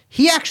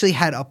 He actually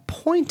had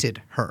appointed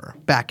her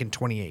back in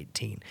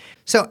 2018.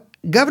 So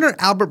Governor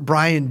Albert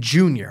Bryant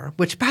Jr.,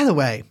 which, by the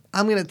way,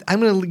 I'm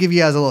gonna give you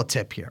guys a little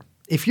tip here.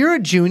 If you're a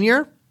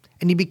junior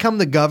and you become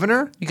the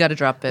governor, You got to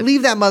drop it.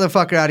 leave that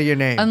motherfucker out of your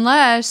name.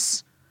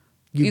 Unless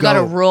you got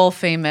a real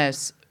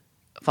famous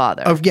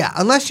father.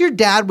 Unless your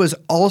dad was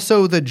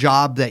also the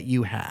job that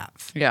you have.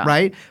 Yeah.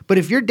 Right? But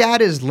if your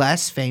dad is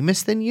less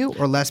famous than you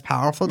or less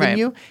powerful than Right.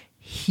 you,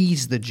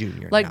 he's the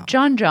junior Like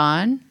now.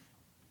 John,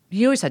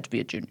 he always had to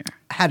be a junior.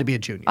 Had to be a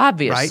junior.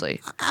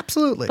 Obviously. Right?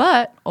 Absolutely.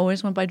 But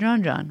always went by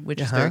John,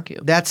 which is very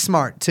cute. That's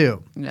smart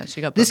too. Yes,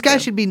 you got This both guy there.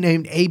 should be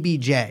named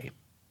ABJ,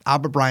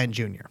 Albert Bryant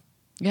Jr.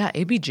 Yeah,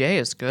 ABJ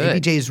is good.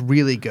 ABJ is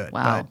really good.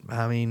 Wow. But,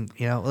 I mean,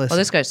 listen. Well,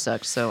 this guy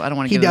sucks, so I don't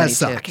want to He give him any does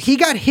suck. tips. He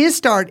got his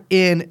start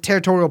in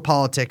territorial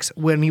politics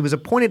when he was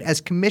appointed as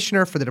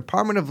commissioner for the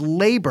Department of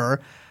Labor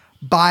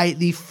by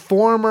the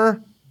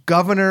former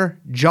Governor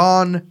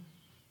John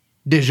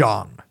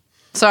DeJong.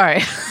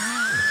 Sorry.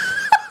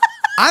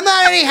 I'm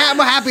not any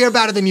more happier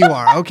about it than you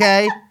are,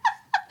 okay?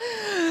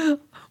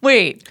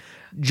 Wait.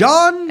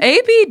 John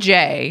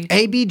ABJ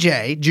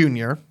ABJ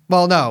Jr.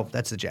 Well, no,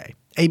 that's the J.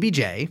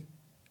 ABJ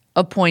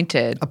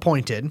appointed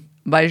appointed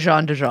by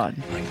Jean de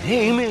Jean. My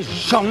name is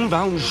Jean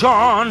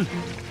Valjean.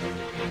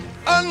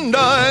 And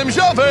I'm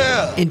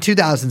Javert. in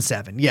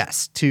 2007,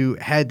 yes, to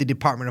head the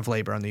Department of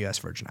Labor on the U.S.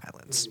 Virgin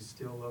Islands.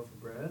 Steal loaf of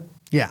bread?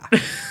 Yeah.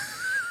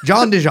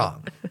 John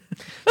DeJong.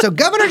 So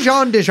Governor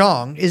John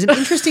DeJong is an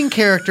interesting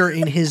character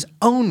in his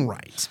own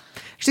right.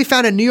 Actually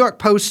found a New York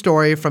Post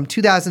story from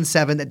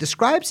 2007 that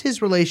describes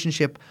his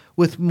relationship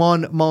with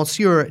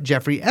Monsieur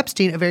Jeffrey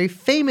Epstein, a very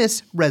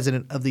famous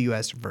resident of the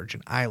U.S.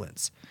 Virgin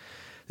Islands.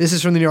 This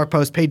is from the New York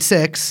Post, page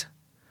 6.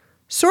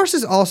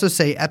 Sources also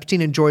say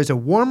Epstein enjoys a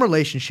warm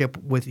relationship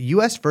with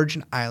U.S.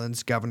 Virgin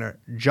Islands Governor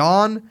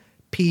John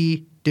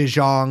P.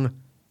 DeJong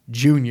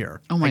Jr.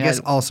 Oh my I guess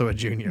God. also a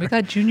junior. We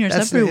got juniors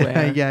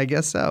everywhere. Yeah, I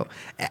guess so.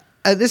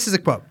 This is a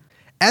quote.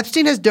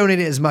 Epstein has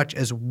donated as much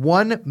as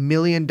 $1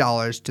 million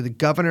to the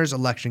governor's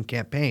election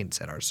campaign,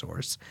 said our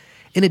source.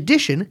 In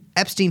addition,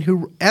 Epstein,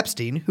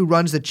 who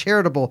runs the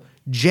charitable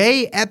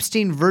J.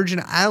 Epstein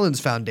Virgin Islands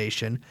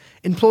Foundation,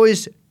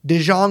 employs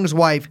DeJong's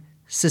wife,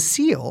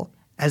 Cecile,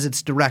 as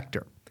its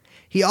director.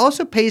 He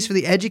also pays for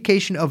the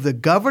education of the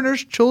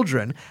governor's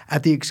children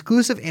at the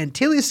exclusive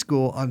Antilles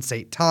School on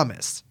St.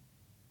 Thomas.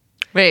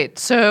 Wait,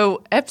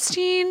 so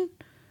Epstein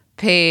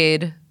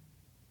paid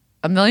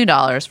 $1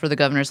 million for the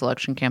governor's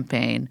election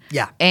campaign.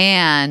 Yeah.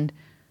 And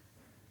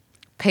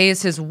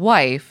pays his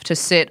wife to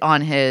sit on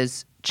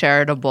his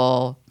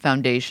charitable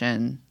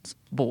foundation's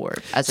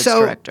board as its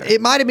director.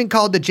 It might have been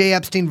called the J.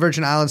 Epstein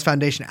Virgin Islands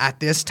Foundation at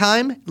this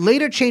time.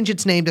 Later changed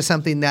its name to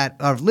something that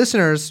our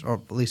listeners, or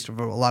at least a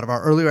lot of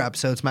our earlier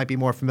episodes, might be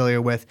more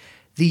familiar with,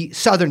 the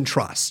Southern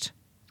Trust.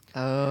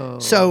 Oh.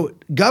 So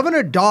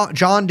Governor John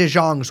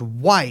DeJong's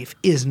wife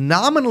is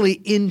nominally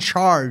in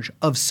charge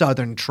of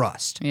Southern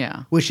Trust,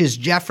 which is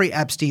Jeffrey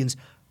Epstein's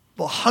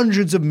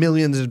hundreds of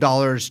millions of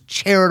dollars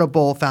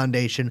charitable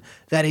foundation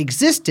that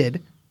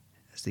existed,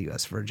 as the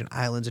U.S. Virgin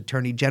Islands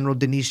Attorney General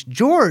Denise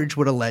George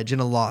would allege in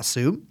a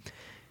lawsuit,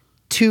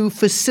 to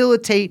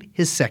facilitate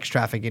his sex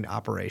trafficking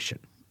operation.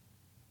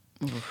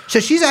 So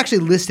she's actually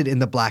listed in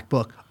the Black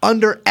Book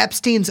under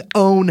Epstein's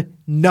own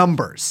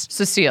numbers.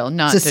 Cecile,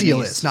 not Cecile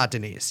Denise. is, not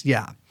Denise,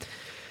 yeah.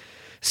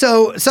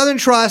 So Southern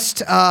Trust,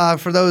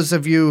 for those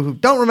of you who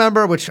don't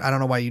remember, which I don't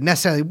know why you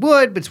necessarily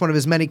would, but it's one of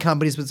his many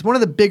companies, but it's one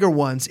of the bigger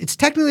ones. It's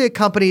technically a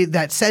company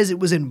that says it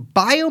was in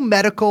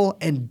biomedical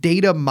and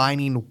data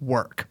mining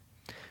work.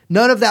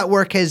 None of that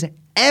work has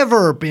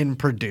ever been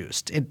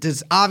produced. It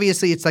does,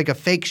 obviously, it's like a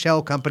fake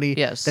shell company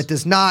that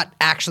does not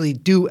actually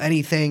do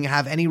anything,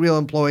 have any real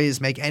employees,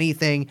 make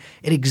anything.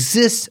 It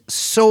exists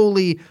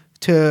solely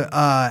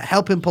to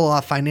help him pull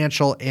off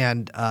financial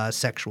and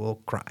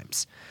sexual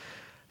crimes.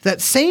 That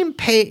same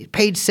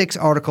page 6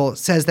 article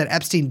says that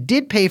Epstein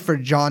did pay for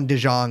John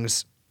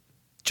DeJong's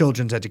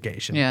children's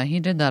education. Yeah,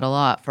 he did that a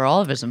lot for all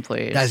of his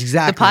employees. That's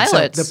exactly. The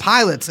pilots. So the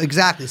pilots,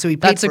 exactly. So he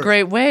paid That's a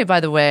great way, by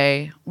the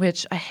way,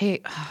 which I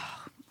hate.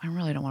 I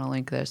really don't want to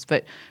link this,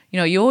 but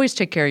you always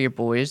take care of your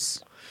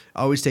boys.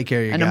 Always take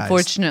care of your guys. guys. And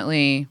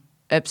unfortunately,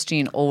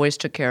 Epstein always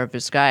took care of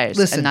his guys.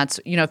 Listen. And that's,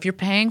 if you're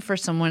paying for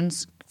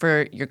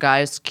your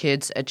guys'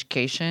 kids'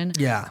 education,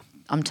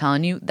 I'm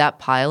telling you, that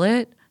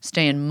pilot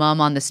staying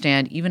mum on the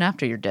stand even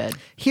after you're dead.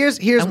 See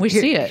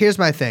it. Here's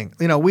my thing.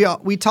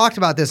 We talked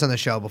about this on the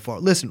show before.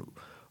 Listen,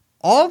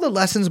 all the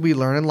lessons we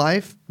learn in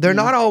life, they're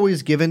not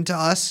always given to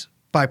us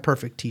by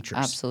perfect teachers.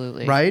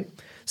 Absolutely. Right?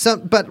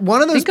 But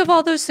one of those. Think of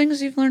all those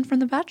things you've learned from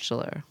The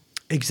Bachelor.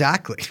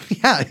 Exactly.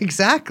 Yeah,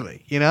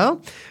 exactly.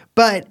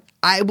 But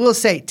I will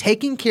say,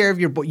 taking care of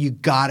your boy, you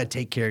got to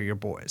take care of your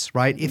boys,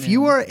 right? If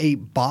you are a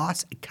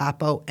boss, a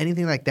capo,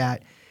 anything like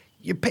that,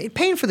 you're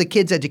paying for the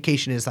kids'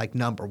 education is like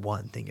number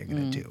one thing you're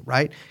going to do,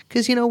 right?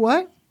 Because you know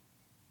what?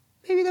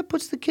 Maybe that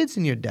puts the kids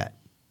in your debt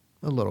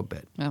a little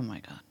bit. Oh, my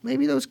God.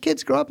 Maybe those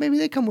kids grow up. Maybe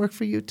they come work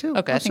for you, too.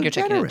 Okay, I think you're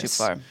taking it too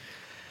far.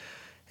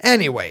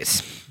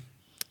 Anyways,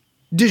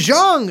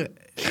 DeJong,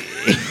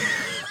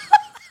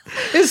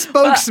 his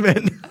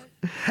spokesman,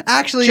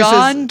 actually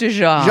John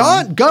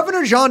DeJong.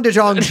 Governor John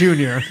DeJong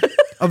Jr.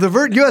 of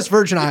the U.S.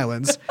 Virgin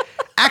Islands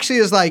actually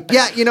is like,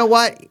 yeah, you know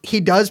what? He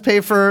does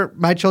pay for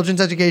my children's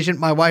education.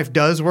 My wife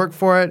does work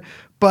for it.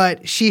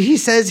 But he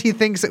says he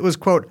thinks it was,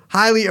 quote,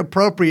 highly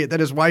appropriate that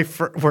his wife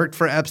worked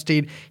for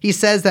Epstein. He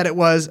says that it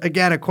was,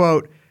 again, a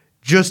quote,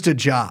 just a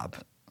job.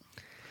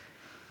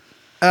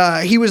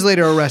 He was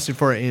later arrested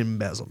for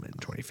embezzlement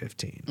in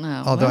 2015,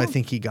 although I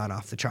think he got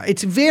off the trial.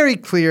 It's very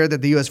clear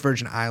that the U.S.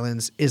 Virgin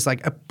Islands is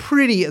like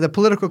the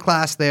political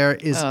class there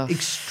is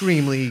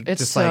extremely it's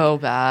just so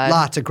like bad.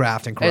 Lots of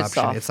graft and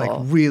corruption. It's like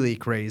really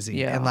crazy.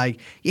 Yeah. And like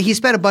he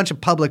spent a bunch of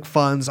public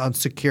funds on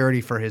security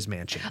for his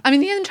mansion. I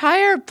mean, the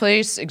entire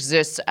place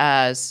exists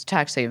as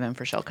tax haven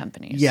for shell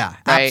companies. Yeah,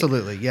 right?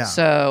 absolutely. Yeah.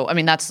 So, I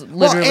mean, that's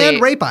literally.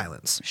 and rape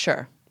islands.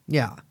 Sure.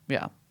 Yeah.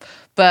 Yeah.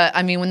 But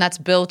I mean, when that's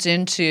built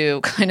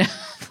into kind of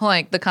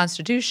like the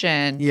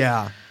Constitution,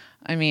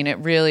 I mean, it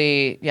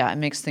really, it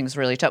makes things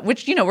really tough.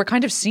 Which we're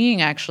kind of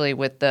seeing actually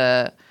with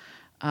the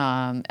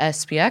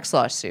SPX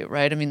lawsuit,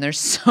 right? I mean, there's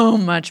so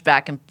much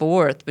back and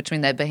forth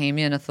between the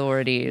Bahamian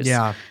authorities,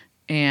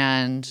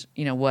 and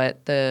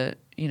what the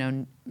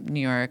New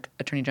York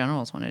Attorney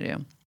Generals want to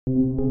do.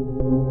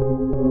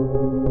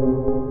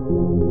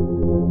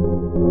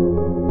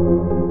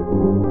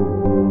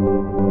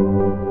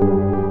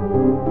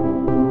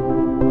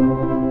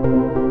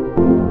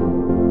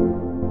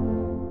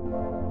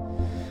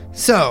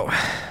 So,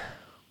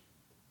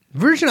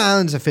 Virgin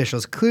Islands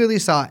officials clearly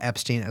saw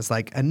Epstein as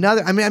like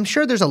another. I mean, I'm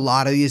sure there's a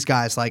lot of these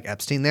guys like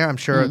Epstein there. I'm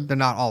sure they're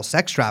not all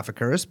sex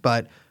traffickers,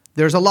 but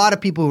there's a lot of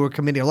people who are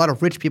committing, a lot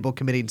of rich people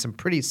committing some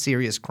pretty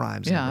serious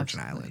crimes in the Virgin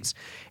Islands.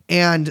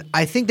 And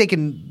I think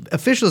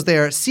officials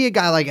there see a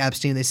guy like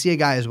Epstein, they see a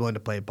guy who's willing to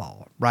play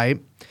ball,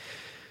 right?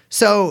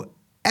 So,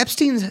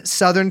 Epstein's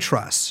Southern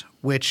Trust,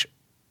 which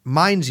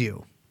minds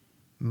you?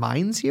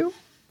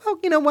 Well,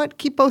 you know what?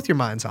 Keep both your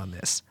minds on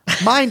this.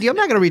 Mind you, I'm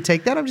not going to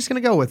retake that. I'm just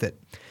going to go with it.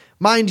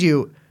 Mind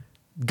you,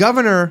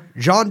 Governor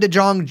John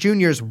DeJong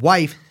Jr.'s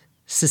wife,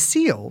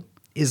 Cecile,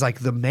 is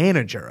like the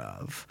manager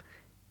of,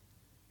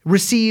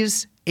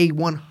 receives a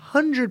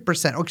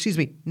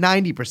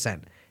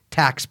 90%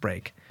 tax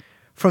break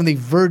from the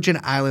Virgin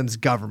Islands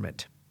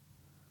government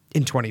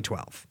in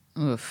 2012.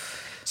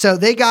 Oof. So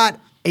they got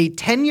a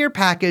 10-year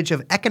package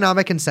of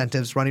economic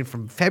incentives running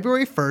from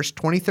February 1st,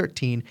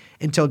 2013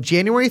 until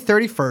January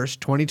 31st,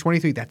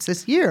 2023. That's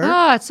this year.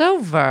 Oh, it's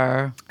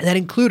over. And that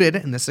included,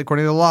 and this is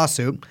according to the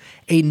lawsuit,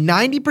 a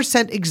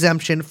 90%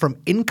 exemption from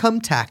income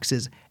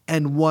taxes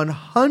and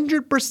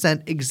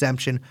 100%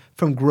 exemption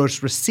from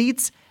gross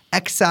receipts,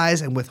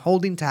 excise, and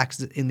withholding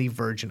taxes in the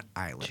Virgin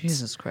Islands.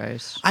 Jesus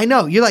Christ. I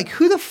know. You're like,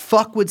 who the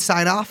fuck would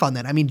sign off on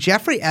that? I mean,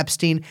 Jeffrey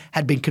Epstein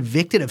had been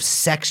convicted of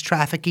sex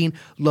trafficking.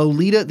 The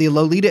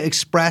Lolita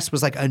Express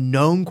was like a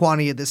known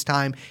quantity at this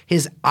time.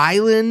 His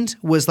island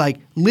was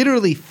like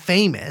literally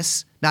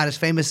famous. Not as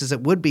famous as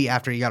it would be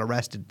after he got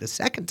arrested the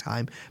second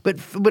time, but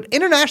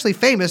internationally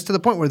famous to the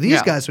point where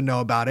these guys would know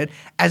about it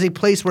as a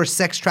place where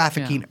sex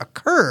trafficking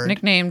occurred.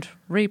 Nicknamed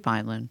Rape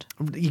Island.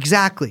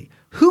 Exactly.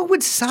 Who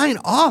would sign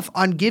off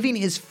on giving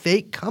his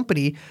fake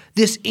company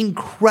this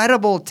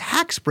incredible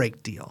tax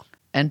break deal?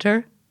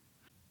 Enter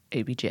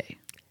ABJ.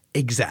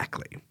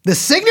 Exactly. The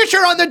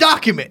signature on the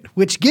document,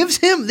 which gives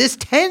him this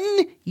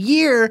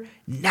 10-year,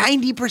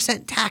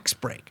 90% tax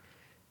break,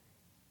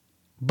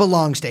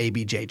 belongs to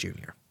ABJ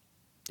Jr.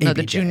 No,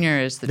 the junior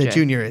is the J. The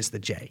junior is the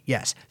J,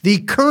 yes. The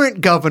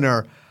current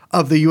governor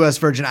of the U.S.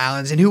 Virgin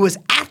Islands and who was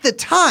at the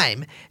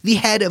time the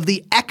head of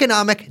the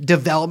Economic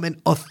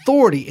Development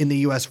Authority in the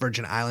U.S.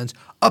 Virgin Islands,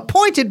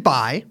 appointed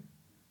by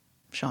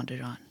Jean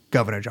DeJean.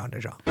 Governor Jean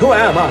DeJean. Who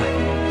am I?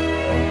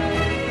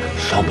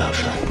 Jean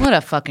Valjean. What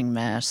a fucking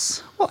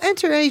mess. Well,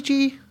 enter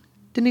AG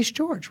Denise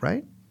George,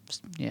 right?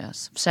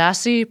 Yes.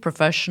 Sassy,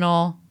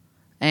 professional,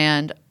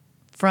 and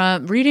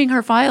from reading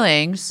her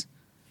filings,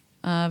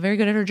 very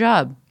good at her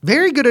job.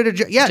 Very good at her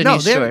job. Yeah,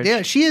 Denise George.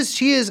 yeah, she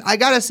is. I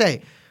gotta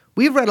say,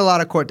 we've read a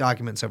lot of court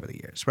documents over the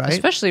years, right?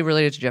 Especially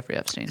related to Jeffrey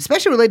Epstein.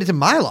 Especially related to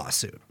my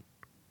lawsuit.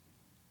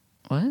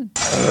 What?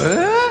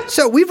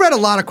 So we've read a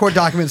lot of court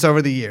documents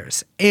over the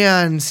years,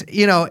 and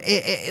you know,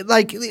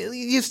 like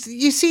you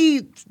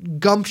see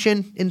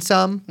gumption in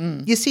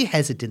some, you see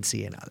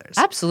hesitancy in others.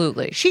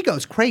 Absolutely. She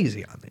goes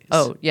crazy on these.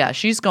 Oh yeah,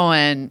 she's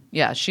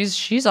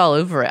all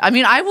over it. I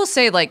mean, I will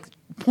say like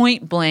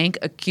point blank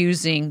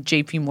accusing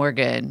J.P.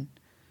 Morgan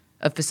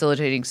of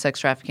facilitating sex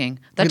trafficking.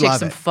 That takes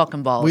some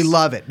fucking balls. We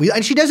love it.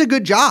 And she does a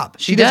good job.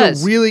 She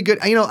does a really good,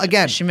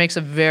 again. She makes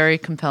a very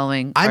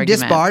compelling I'm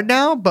argument. disbarred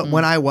now, but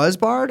when I was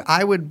barred,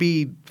 I would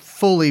be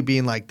fully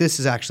being like, this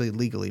is actually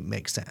legally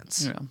makes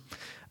sense.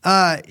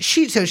 Yeah.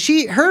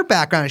 Her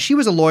background, she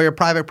was a lawyer,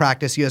 private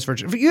practice, U.S.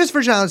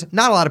 Virgin Islands.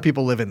 Not a lot of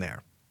people live in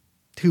there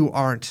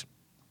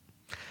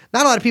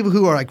not a lot of people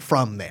who are like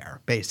from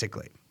there,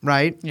 basically.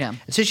 Right? Yeah.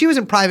 So she was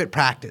in private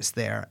practice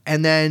there.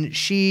 And then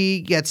she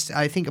gets,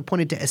 I think,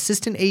 appointed to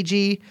assistant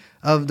AG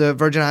of the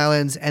Virgin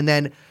Islands and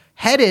then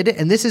headed,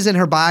 and this is in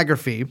her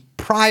biography,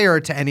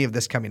 prior to any of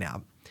this coming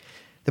out,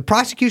 the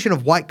prosecution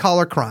of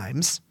white-collar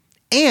crimes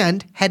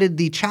and headed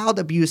the Child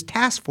Abuse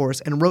Task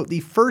Force and wrote the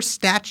first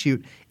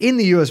statute in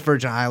the U.S.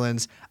 Virgin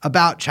Islands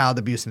about child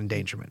abuse and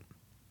endangerment.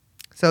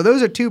 So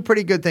those are two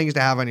pretty good things to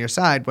have on your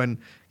side when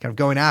kind of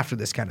going after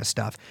this kind of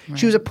stuff. Right.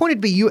 She was appointed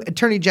to be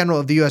Attorney General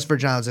of the U.S.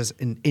 Virgin Islands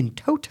in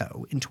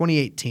toto in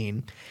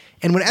 2018.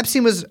 And when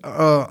Epstein was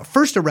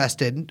first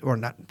arrested, or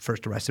not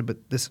first arrested, but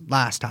this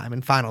last time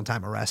and final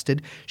time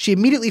arrested, she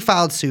immediately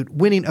filed suit,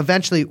 winning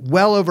eventually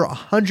well over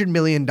 $100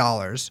 million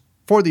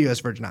for the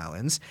U.S. Virgin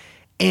Islands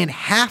and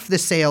half the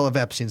sale of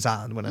Epstein's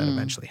Island when that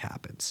eventually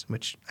happens,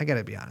 which I got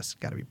to be honest,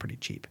 got to be pretty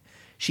cheap.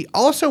 She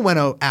also went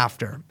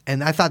after,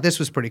 and I thought this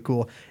was pretty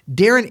cool,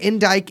 Darren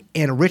Indyke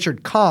and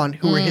Richard Kahn,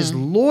 who were his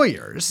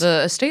lawyers.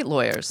 The estate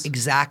lawyers.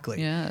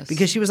 Exactly. Yes.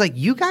 Because she was like,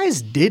 you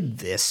guys did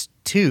this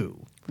too.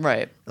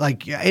 Right.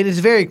 Like, it is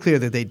very clear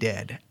that they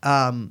did.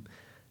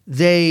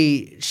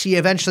 She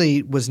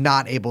eventually was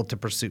not able to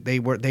pursue.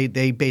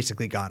 They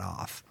basically got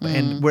off,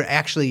 and were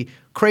actually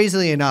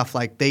crazily enough,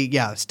 like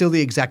still the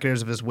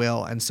executors of his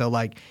will, and so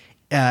like.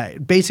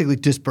 Basically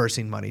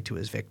dispersing money to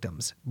his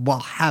victims while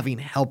having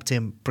helped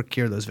him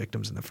procure those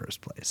victims in the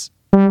first place.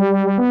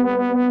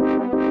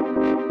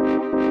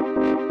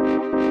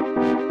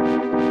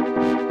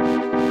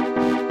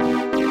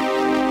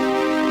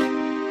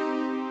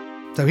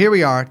 So here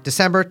we are,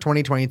 December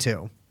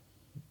 2022,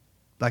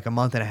 like a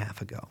month and a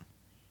half ago.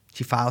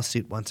 She files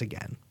suit once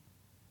again,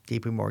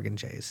 JP Morgan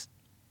Chase.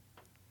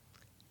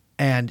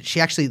 And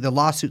the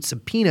lawsuit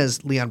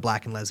subpoenas Leon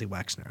Black and Leslie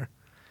Wexner.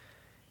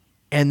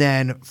 And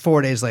then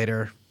 4 days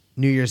later,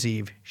 New Year's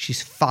Eve,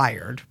 she's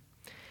fired.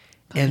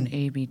 And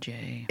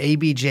ABJ.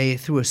 ABJ,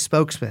 through a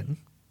spokesman,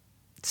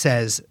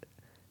 says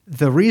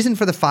the reason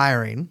for the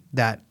firing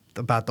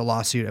about the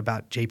lawsuit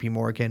about JP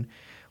Morgan,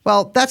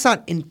 well, that's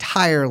not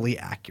entirely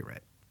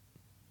accurate.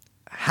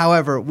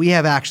 However, we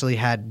have actually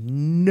had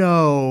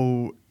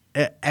no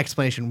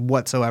explanation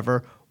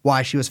whatsoever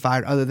why she was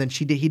fired other than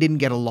he didn't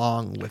get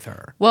along with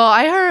her. Well,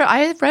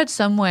 I read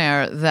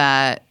somewhere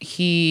that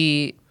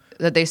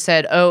they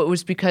said, it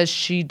was because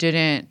she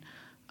didn't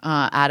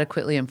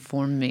adequately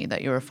inform me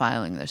that you were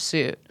filing the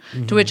suit.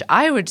 Mm-hmm. To which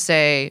I would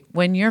say,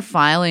 when you're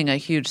filing a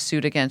huge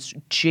suit against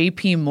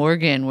J.P.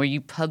 Morgan, where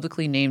you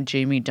publicly named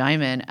Jamie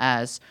Dimon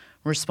as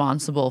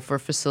responsible for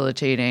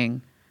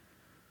facilitating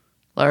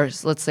or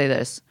let's say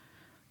this,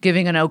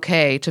 giving an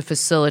okay to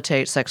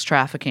facilitate sex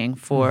trafficking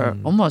for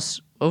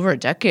almost over a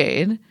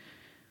decade.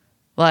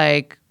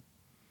 Like,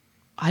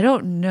 I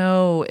don't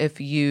know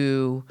if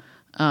you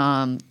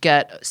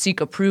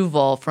seek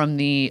approval from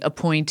the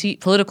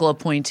political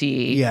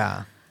appointee,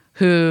 Yeah.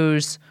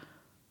 whose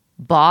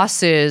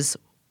boss's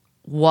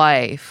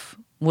wife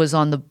was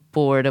on the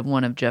board of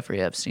one of Jeffrey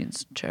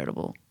Epstein's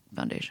charitable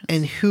foundations.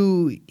 And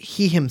who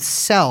he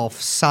himself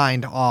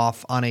signed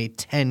off on a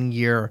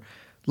 10-year,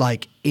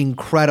 like,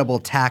 incredible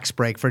tax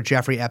break for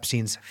Jeffrey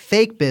Epstein's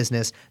fake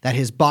business that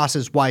his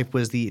boss's wife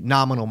was the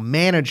nominal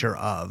manager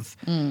of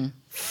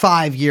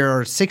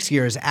 6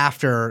 years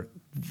after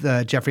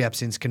the Jeffrey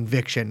Epstein's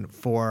conviction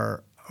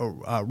for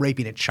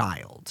raping a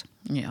child.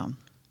 Yeah.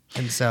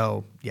 And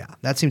so, yeah,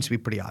 that seems to be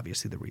pretty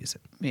obviously the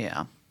reason.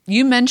 Yeah.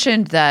 You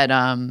mentioned that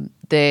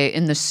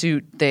in the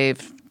suit,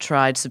 they've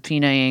tried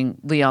subpoenaing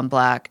Leon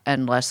Black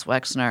and Les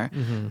Wexner.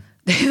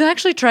 They've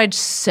actually tried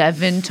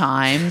 7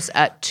 times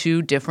at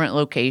 2 different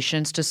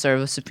locations to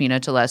serve a subpoena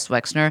to Les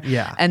Wexner.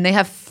 Yeah. And they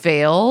have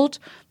failed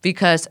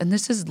because, and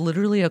this is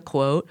literally a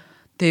quote,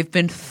 they've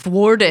been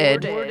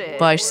thwarted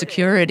by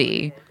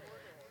security.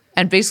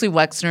 And basically,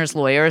 Wexner's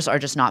lawyers are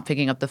just not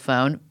picking up the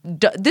phone.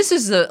 This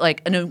is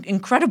an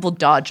incredible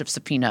dodge of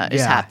subpoena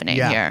is happening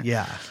here.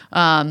 Yeah.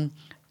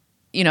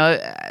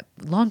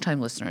 Longtime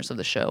listeners of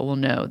the show will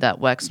know that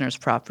Wexner's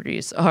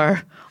properties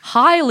are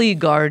highly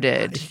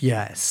guarded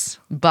Yes.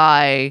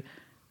 by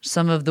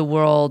some of the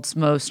world's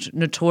most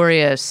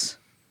notorious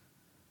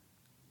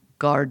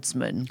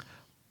guardsmen.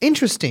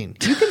 Interesting.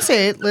 You can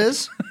say it,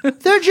 Liz.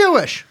 They're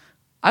Jewish.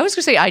 I was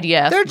going to say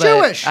IDF. They're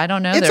but Jewish. I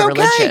don't know it's their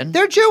okay. religion.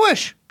 They're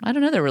Jewish. I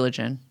don't know their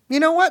religion. You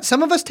know what?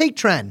 Some of us take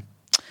Tren.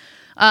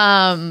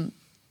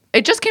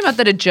 It just came out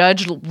that a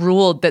judge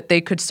ruled that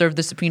they could serve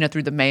the subpoena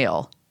through the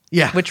mail.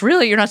 Yeah. Which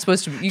really, you're not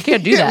supposed to. You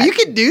can't do Yeah, that. you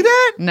can do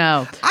that?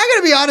 No. I got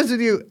to be honest with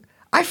you.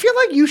 I feel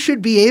like you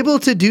should be able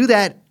to do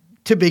that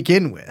to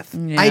begin with.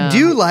 Yeah. I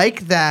do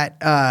like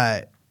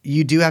that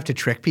you do have to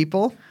trick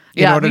people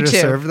in Yeah, order me to too.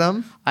 serve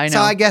them. I know.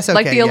 So I guess, okay,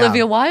 like the yeah.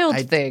 Olivia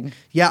Wilde thing.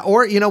 Yeah,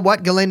 or you know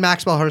what? Ghislaine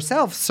Maxwell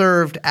herself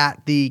served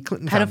at the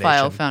Clinton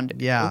Pedophile Foundation. foundation.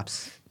 Yeah.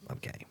 Oops.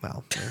 Okay,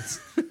 well,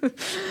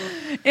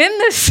 In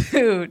the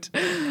suit.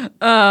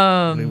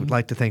 we would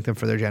like to thank them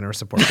for their generous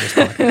support for this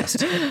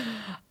podcast.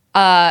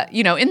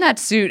 In that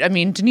suit, I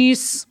mean,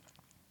 Denise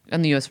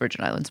and the U.S.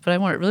 Virgin Islands, but I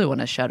really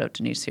want to shout out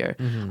Denise here.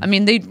 I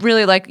mean, they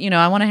really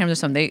I want to hammer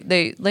this home.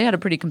 They had a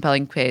pretty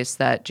compelling case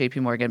that J.P.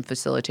 Morgan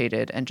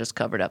facilitated and just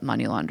covered up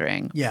money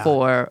laundering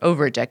for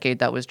over a decade.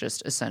 That was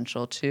just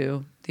essential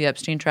to the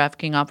Epstein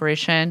trafficking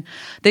operation.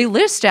 They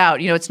list out,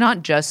 it's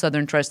not just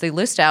Southern Trust. They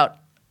list out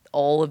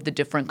all of the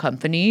different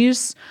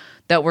companies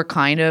that were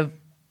kind of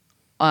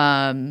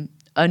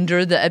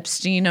under the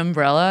Epstein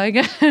umbrella, I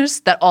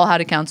guess, that all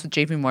had accounts with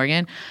JP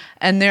Morgan.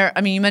 And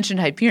you mentioned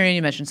Hyperion,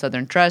 you mentioned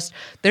Southern Trust.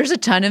 There's a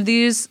ton of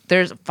these.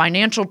 There's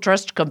Financial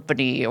Trust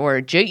Company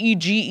or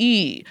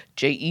JEGE,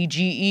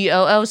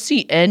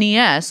 LLC,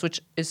 NES,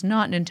 which is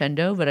not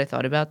Nintendo, but I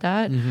thought about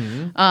that.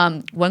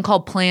 One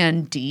called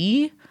Plan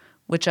D,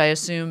 which I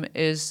assume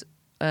is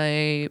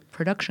a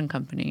production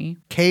company.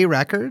 K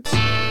Records?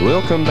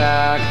 Welcome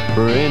back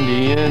for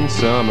Indian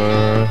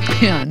summer.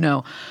 Yeah,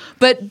 no.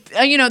 But,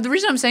 the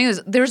reason I'm saying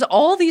is there's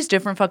all these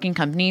different fucking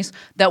companies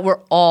that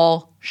were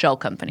all shell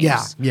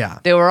companies. Yeah.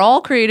 They were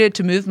all created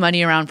to move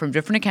money around from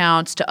different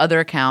accounts to other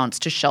accounts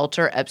to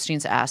shelter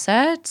Epstein's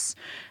assets.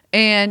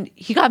 And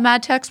he got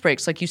mad tax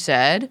breaks, like you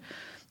said.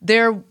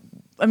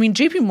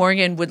 JP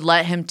Morgan would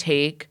let him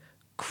take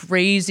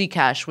crazy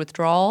cash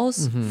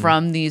withdrawals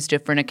from these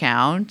different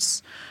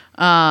accounts.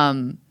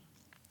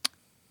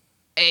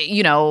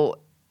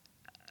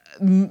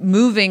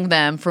 Moving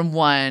them from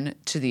one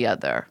to the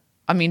other.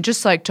 I mean,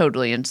 just like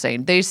totally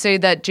insane. They say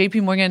that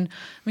JP Morgan,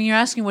 you're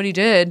asking what he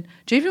did.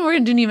 JP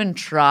Morgan didn't even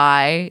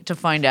try to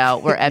find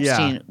out where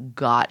Epstein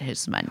got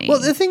his money. Well,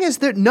 the thing is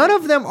that none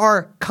of them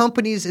are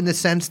companies in the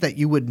sense that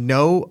you would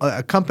know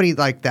a company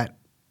like that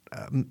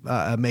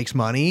makes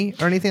money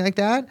or anything like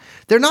that.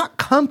 They're not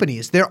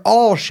companies. They're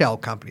all shell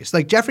companies.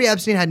 Like Jeffrey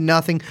Epstein had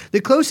nothing. The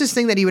closest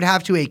thing that he would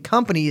have to a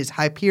company is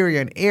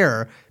Hyperion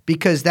Air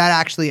because that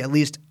actually at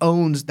least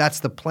that's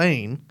the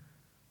plane.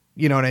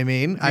 You know what I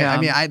mean?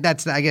 Yeah.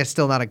 That's I guess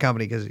still not a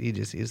company because he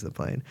just used the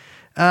plane.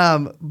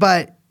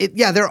 But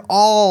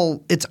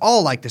it's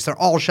all like this. They're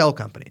all shell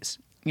companies.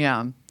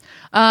 Yeah.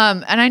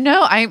 And I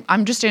know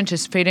I'm just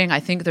anticipating. I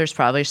think there's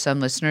probably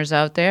some listeners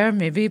out there,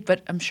 maybe,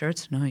 but I'm sure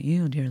it's not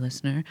you, dear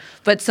listener,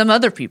 but some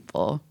other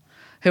people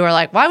who are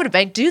like, why would a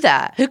bank do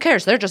that? Who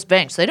cares? They're just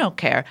banks. They don't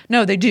care.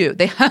 No, they do.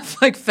 They have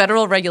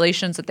federal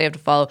regulations that they have to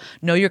follow.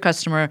 Know your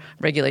customer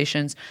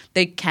regulations.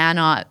 They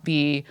cannot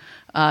be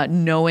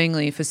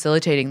knowingly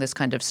facilitating this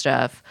kind of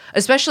stuff,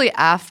 especially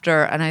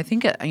after, and I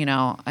think, I'm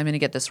going to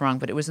get this wrong,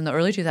 but it was in the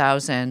early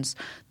 2000s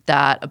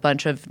that a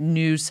bunch of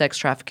new sex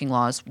trafficking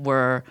laws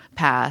were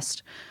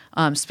passed,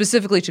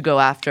 specifically to go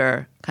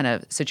after kind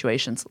of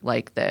situations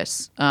like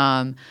this.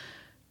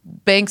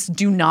 banks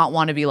do not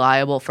want to be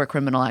liable for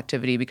criminal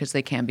activity because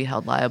they can be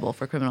held liable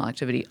for criminal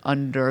activity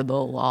under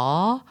the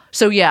law.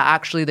 So yeah,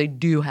 actually they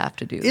do have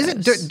to do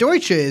this.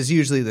 Deutsche is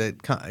usually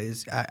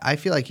I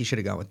feel like he should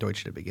have gone with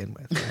Deutsche to begin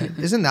with. Right?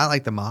 Isn't that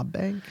like the mob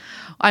bank?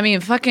 I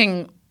mean,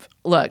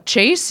 look,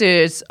 Chase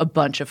is a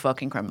bunch of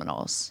fucking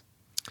criminals.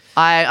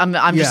 I'm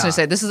just gonna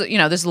say this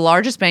is the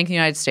largest bank in the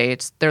United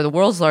States. They're the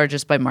world's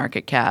largest by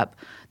market cap.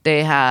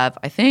 They have,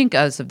 I think,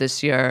 as of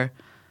this year,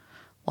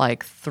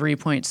 like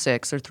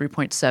 3.6 or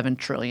 3.7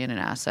 trillion in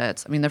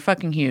assets. I mean, they're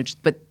fucking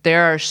huge. But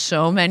there are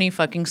so many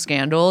fucking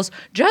scandals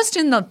just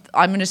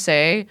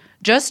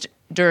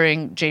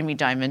during Jamie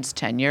Dimon's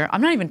tenure.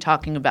 I'm not even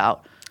talking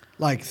about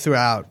like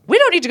throughout. We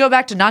don't need to go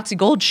back to Nazi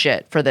gold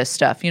shit for this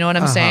stuff. You know what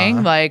I'm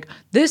saying? Like,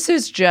 this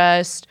is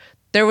just,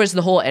 there was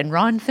the whole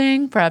Enron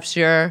thing. Perhaps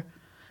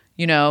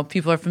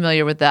people are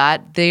familiar with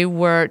that.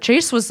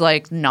 Chase was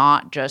like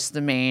not just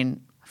the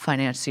main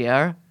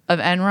financier of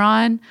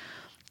Enron.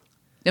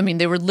 I mean,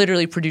 they were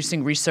literally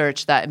producing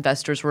research that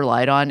investors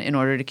relied on in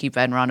order to keep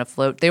Enron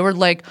afloat. They were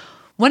like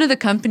one of the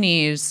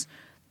companies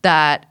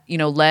that,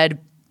 led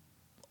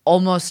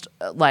almost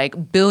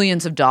like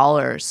billions of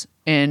dollars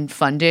in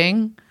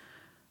funding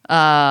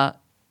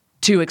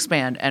to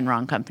expand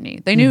Enron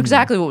company. They knew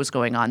exactly what was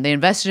going on. They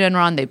invested in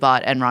Enron. They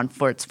bought Enron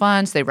for its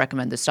funds. They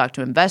recommended the stock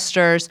to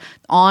investors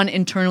on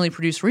internally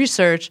produced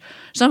research,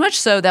 so much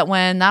so that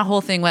when that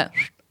whole thing went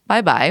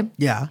bye-bye,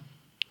 yeah,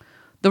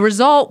 the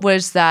result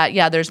was that,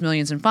 there's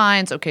millions in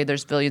fines. Okay,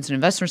 there's billions in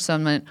investor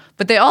settlement.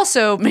 But they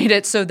also made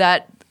it so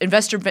that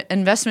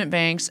investment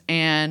banks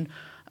and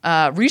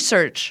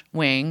research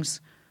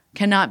wings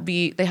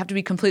they have to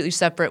be completely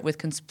separate with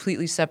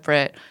completely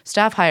separate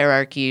staff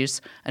hierarchies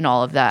and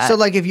all of that. So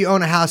like if you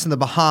own a house in the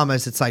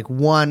Bahamas, it's like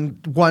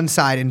one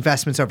side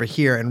investments over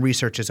here and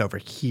research is over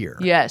here.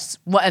 Yes.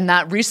 Well, and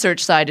that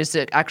research side is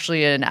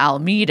actually in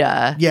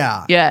Alameda.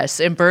 Yeah. Yes,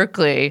 in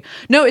Berkeley.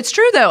 No, it's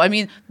true though. I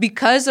mean,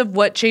 because of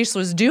what Chase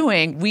was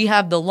doing, we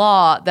have the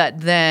law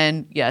that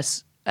then,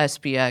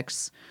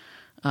 SBX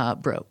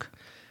broke.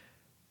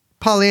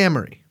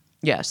 Polyamory.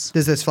 Yes.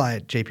 Does this fly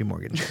at JP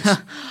Morgan Chase?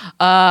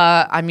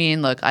 I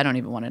mean, look, I don't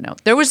even want to know.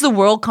 There was the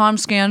WorldCom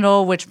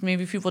scandal, which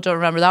maybe people don't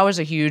remember. That was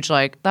a huge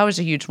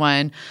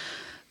one.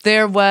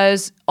 There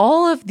was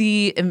all of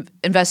the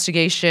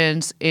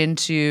investigations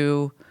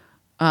into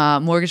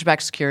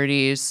mortgage-backed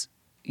securities.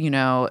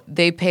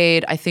 They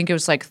paid, I think it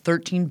was like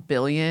 $13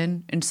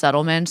 billion in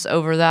settlements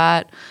over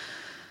that.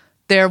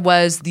 There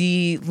was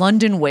the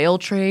London whale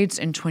trades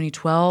in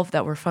 2012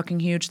 that were fucking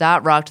huge.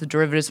 That rocked the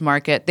derivatives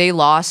market. They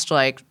lost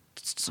like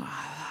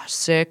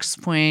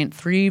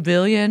 6.3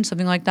 billion,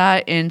 something like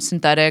that, in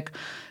synthetic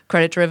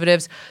credit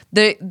derivatives.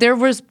 But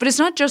it's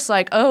not just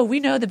like, oh, we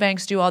know the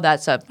banks do all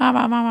that stuff.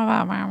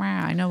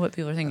 I know what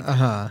people are thinking.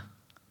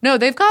 No,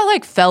 they've got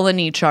like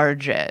felony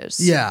charges.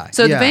 Yeah.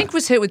 So the bank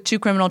was hit with 2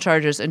 criminal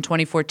charges in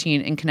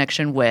 2014 in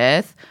connection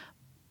with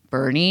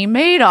Bernie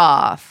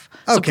Madoff.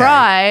 Okay.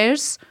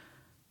 Surprise!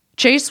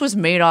 Chase was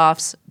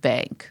Madoff's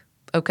bank.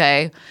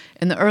 Okay,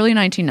 in the early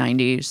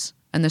 1990s.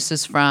 And this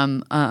is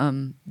from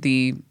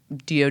the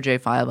DOJ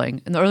filing.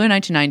 In the early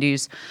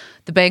 1990s,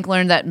 the bank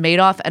learned that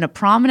Madoff and a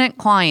prominent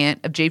client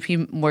of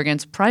JP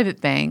Morgan's private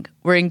bank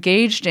were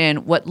engaged in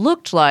what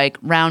looked like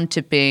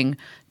round-tipping,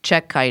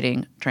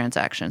 check-kiting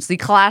transactions. The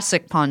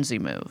classic Ponzi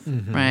move,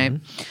 right?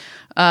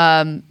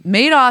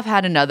 Madoff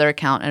had another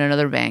account at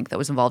another bank that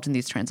was involved in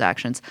these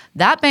transactions.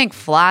 That bank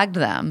flagged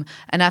them,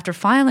 and after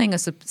filing a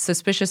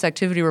suspicious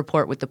activity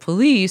report with the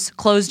police,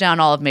 closed down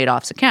all of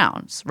Madoff's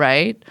accounts,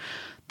 right?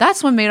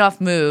 That's when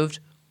Madoff moved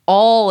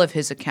all of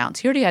his accounts.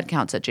 He already had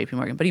accounts at JP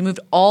Morgan, but he moved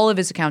all of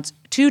his accounts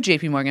to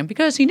JP Morgan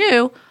because he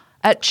knew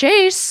at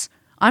Chase,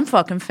 I'm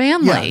fucking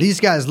family. Yeah, these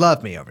guys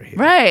love me over here.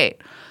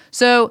 Right.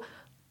 So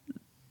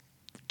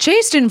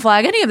Chase didn't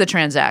flag any of the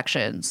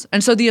transactions.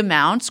 And so the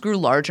amounts grew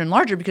larger and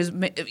larger because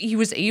he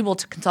was able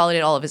to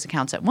consolidate all of his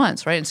accounts at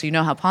once, right? And so you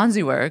know how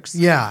Ponzi works.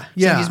 Yeah.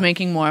 So he's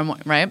making more and more,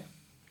 right?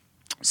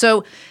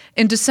 So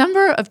in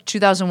December of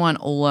 2001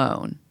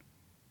 alone,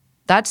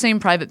 that same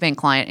private bank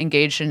client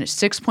engaged in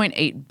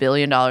 $6.8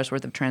 billion worth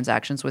of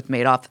transactions with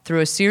Madoff through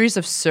a series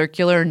of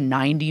circular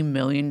 $90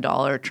 million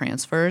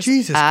transfers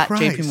at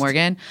JP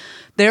Morgan.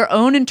 Their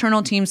own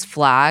internal teams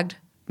flagged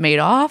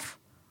Madoff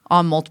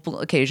on multiple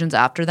occasions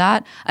after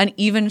that. And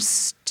even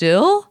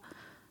still,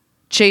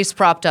 Chase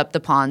propped up the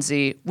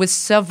Ponzi with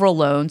several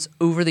loans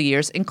over the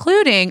years,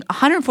 including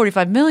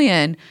 $145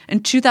 million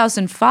in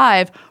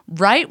 2005,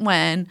 right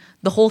when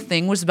the whole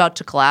thing was about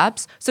to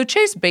collapse. So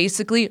Chase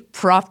basically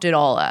propped it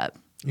all up.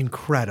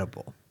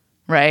 Incredible.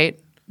 Right?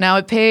 Now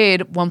it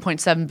paid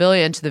 $1.7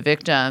 billion to the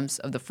victims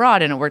of the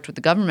fraud, and it worked with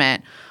the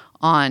government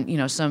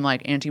on, some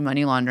like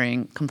anti-money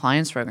laundering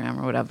compliance program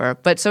or whatever.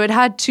 But so it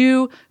had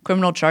 2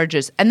 criminal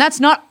charges. And that's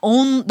not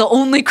the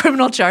only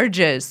criminal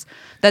charges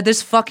that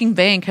this fucking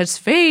bank has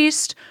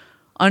faced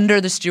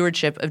under the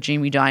stewardship of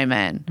Jamie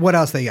Dimon. What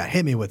else they got?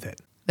 Hit me with it.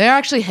 They're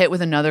actually hit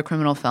with another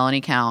criminal felony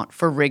count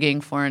for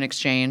rigging foreign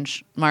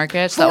exchange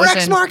markets.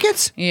 Forex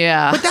markets?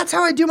 Yeah. But that's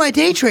how I do my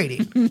day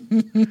trading.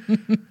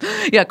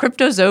 Yeah,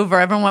 crypto's over.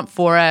 Everyone went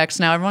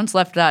Forex. Now everyone's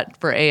left that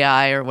for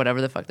AI or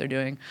whatever the fuck they're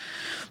doing.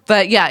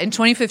 But yeah, in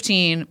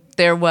 2015,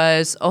 there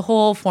was a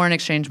whole foreign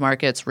exchange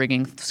markets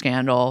rigging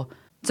scandal.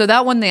 So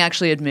that one they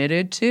actually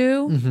admitted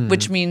to,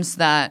 which means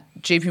that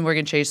JP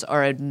Morgan Chase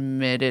are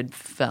admitted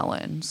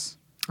felons.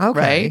 Okay.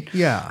 Right?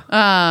 Yeah.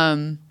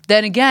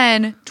 Then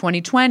again,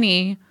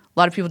 2020, a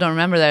lot of people don't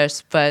remember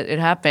this, but it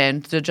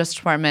happened. The Justice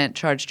Department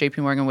charged JP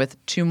Morgan with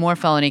 2 more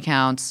felony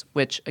counts,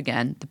 which,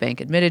 again, the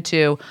bank admitted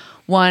to.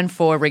 One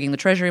for rigging the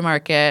treasury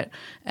market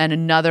and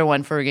another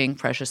one for rigging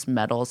precious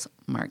metals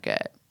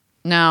market.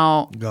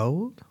 Now,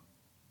 Gold?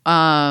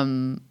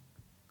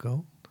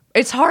 Gold?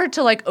 it's hard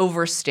to, like,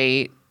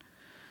 overstate.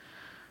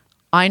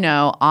 I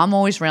know. I'm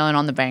always railing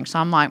on the banks.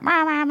 I'm like,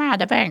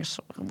 the banks.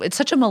 It's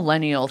such a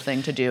millennial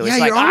thing to do. Yeah, It's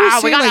like, you're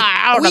always we saying, gotta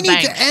out we the need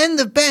banks. to end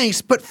the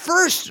banks, but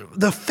first,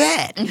 the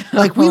Fed.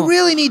 Like, we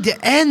really need to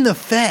end the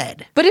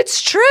Fed. But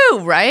it's true,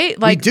 right?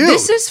 Like, do.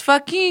 this is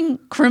fucking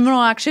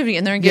criminal activity,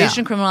 and they're engaged Yeah.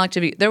 in criminal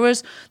activity. There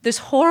was this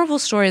horrible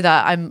story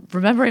that I'm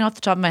remembering off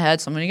the top of my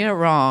head, so I'm going to get it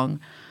wrong.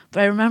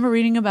 But I remember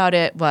reading about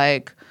it,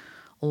 like,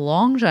 a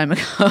long time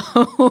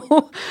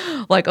ago,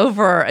 like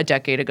over a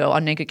decade ago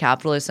on Naked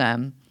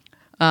Capitalism,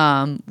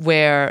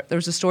 where there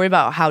was a story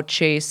about how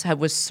Chase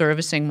was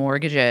servicing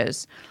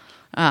mortgages.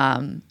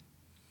 And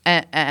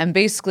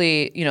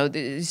basically, you know,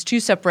 these 2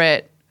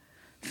 separate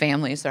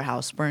families, their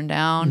house burned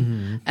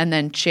down. And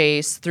then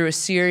Chase, through a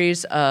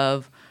series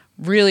of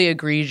really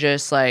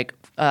egregious, like,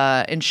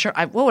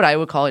 what would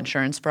I call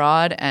insurance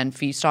fraud and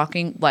fee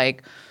stalking,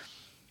 like,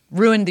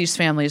 ruined these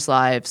families'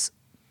 lives,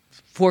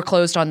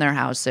 foreclosed on their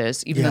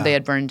houses, even though they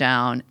had burned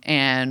down.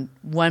 And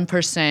one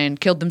person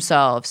killed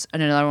themselves,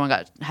 and another one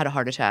had a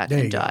heart attack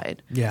and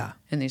died. Yeah.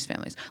 In these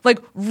families, like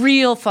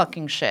real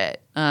fucking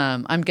shit.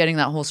 I'm getting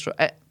that whole story.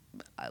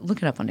 Look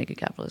it up on Naked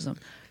Capitalism.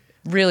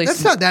 Really,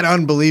 That's not that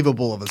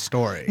unbelievable of a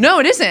story. No,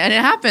 it isn't, and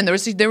it happened.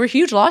 There were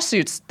huge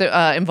lawsuits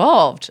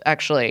involved.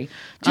 Actually,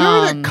 Do you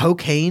remember that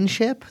cocaine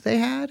ship they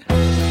had?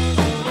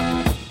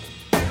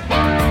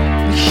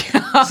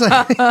 It's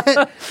like,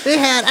 they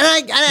had, and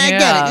I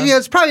get it. You know,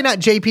 it's probably not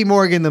J.P.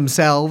 Morgan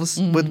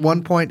themselves. With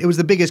one point, it was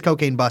the biggest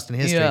cocaine bust in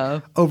history.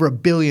 Yeah. Over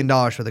 $1 billion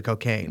for the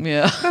cocaine.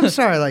 Yeah. But I'm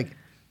sorry, like,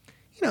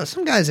 you know,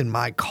 some guy's in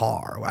my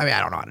car. I mean, I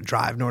don't know how to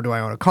drive, nor do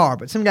I own a car,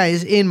 but some guy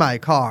is in my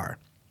car,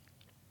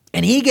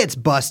 and he gets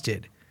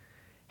busted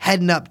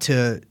heading up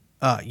to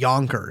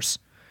Yonkers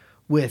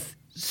with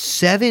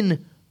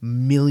 $7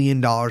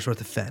 million worth of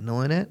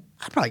fentanyl in it.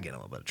 I'd probably get in a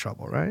little bit of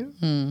trouble, right?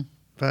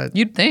 But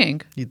you'd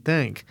think.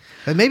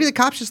 But maybe the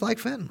cops just like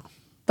fentanyl.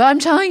 But I'm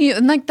telling you,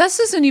 and like this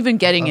isn't even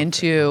getting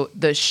into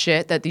the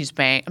shit that these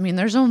banks. I mean,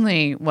 there's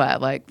only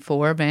like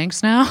 4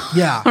 banks now.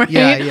 Yeah, right?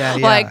 yeah.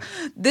 Like,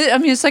 I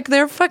mean, it's like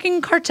they're a fucking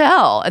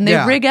cartel, and they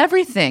Yeah. rig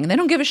everything. They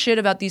don't give a shit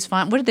about these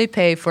fines. What did they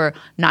pay for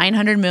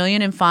 $900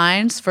 million in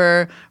fines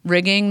for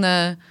rigging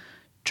the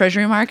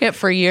treasury market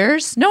for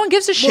years? No one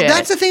gives a shit. Well,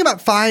 that's the thing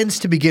about fines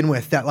to begin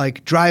with that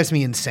like drives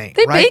me insane.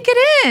 They right? bake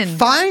it in.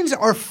 Fines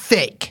are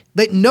fake.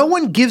 Like no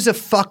one gives a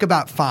fuck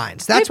about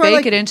fines. That's They why bake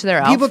like it into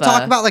their people alpha.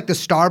 talk about like the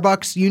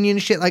Starbucks union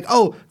shit. Like,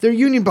 oh, they're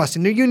union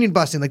busting.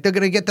 Like they're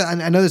gonna get the.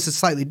 I know this is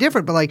slightly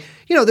different, but like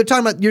you know they're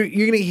talking about you're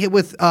gonna get hit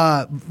with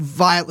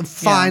violent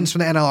fines from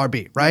the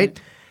NLRB, right?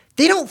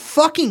 They don't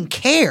fucking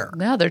care.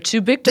 No, they're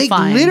too big to They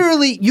fine.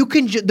 literally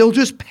they'll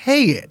just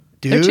pay it,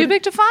 dude. They're too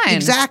big to fine.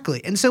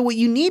 Exactly. And so what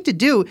you need to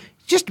do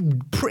just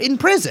in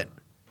prison.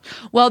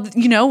 Well,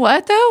 you know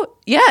what though?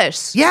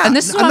 Yes. Yeah, And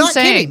this is what I'm I'm not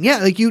saying. kidding. Yeah,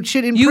 like you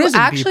should You imprison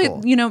actually,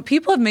 people. you know,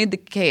 people have made the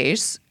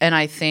case, and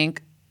I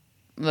think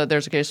that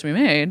there's a case to be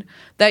made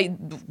that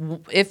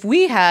if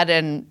we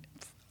had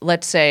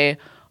let's say,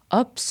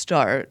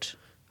 upstart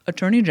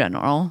attorney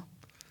general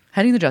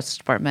heading the Justice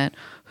Department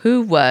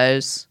who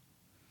was,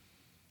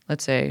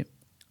 let's say,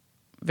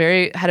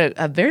 had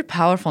a very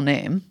powerful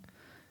name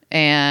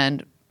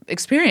and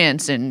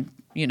experience in,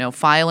 you know,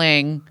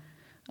 filing,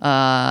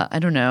 I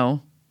don't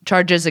know,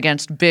 charges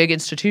against big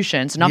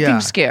institutions, not Yeah.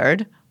 being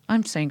scared.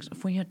 I'm saying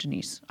if we had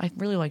Denise, I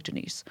really like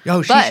Denise.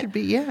 Oh, she But- should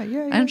be. Yeah.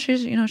 and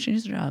she's, you know, she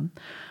needs a job.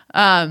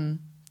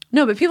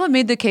 No, but people have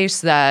made the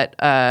case that,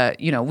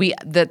 you know,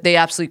 that they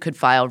absolutely could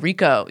file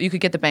RICO. You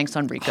could get the banks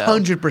on RICO.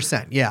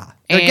 100%. Yeah.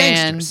 They're and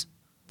gangsters.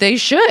 They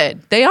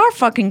should. They are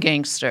fucking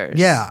gangsters.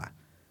 Yeah.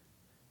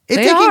 If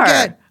They can are.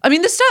 get. I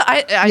mean, the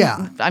stuff.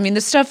 Yeah. I mean,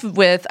 the stuff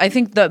with. I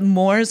think that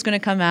more is going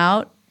to come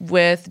out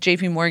with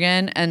J.P.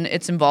 Morgan and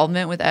its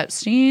involvement with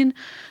Epstein.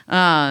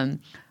 I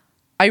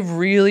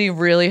really,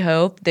 really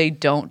hope they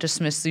don't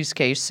dismiss these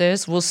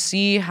cases. We'll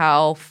see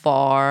how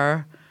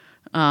far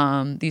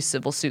these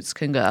civil suits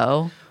can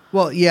go.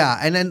 Well, yeah.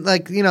 And then,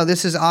 like, you know,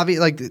 this is obvious.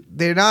 Like,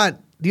 they're not.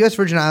 The U.S.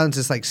 Virgin Islands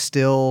is, like,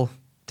 still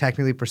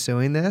technically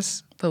pursuing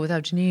this. But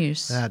without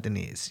Denise. Without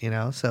Denise, you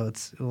know? So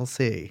we'll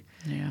see.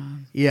 Yeah.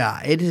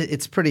 Yeah.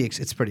 It's pretty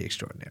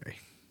extraordinary.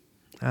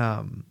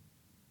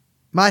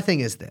 My thing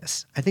is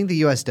this. I think the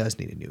U.S. does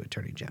need a new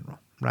attorney general,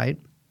 right?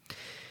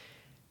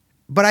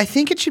 But I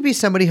think it should be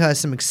somebody who has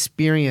some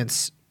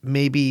experience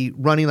maybe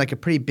running like a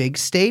pretty big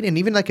state and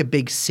even like a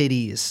big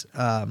city's,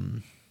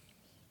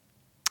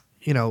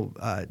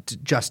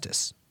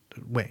 justice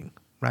wing,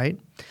 right?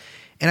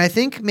 And I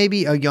think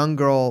maybe a young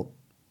girl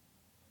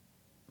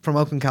from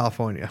Oakland,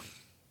 California,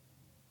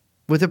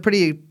 with a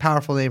pretty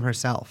powerful name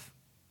herself,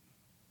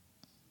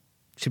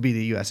 should be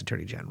the U.S.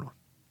 Attorney General.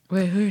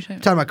 Wait, who are you talking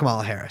I'm talking about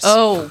Kamala Harris.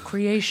 Oh,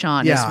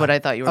 Creation is what I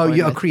thought you were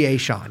going with.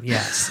 Creation,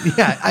 yes.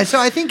 Yeah. So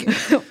I think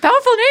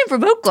Powerful name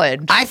from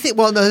Oakland.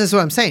 well, no, this is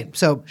what I'm saying.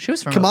 So She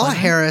was from Kamala Oakland,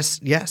 right? Harris,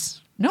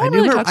 yes. No I one knew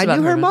really her. talks I about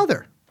knew her, her but-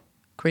 mother.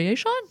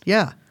 Creation?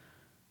 Yeah.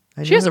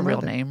 I She knew has her a real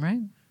mother. name, right?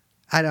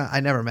 I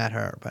never met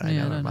her, but I Yeah,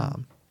 know I her don't know.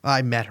 mom. Well,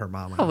 I met her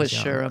mom. When I I was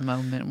young. sure a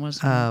moment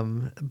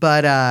wasn't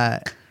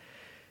it?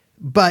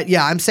 But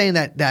yeah, I'm saying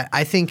that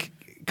I think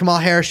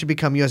Kamala Harris should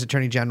become U.S.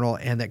 Attorney General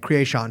and that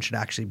Creation should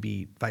actually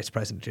be Vice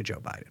President to Joe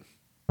Biden.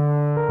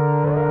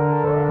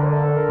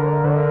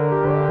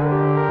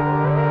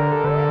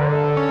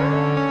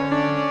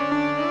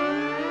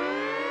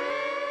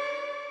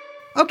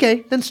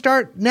 Okay, then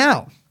start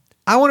now.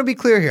 I want to be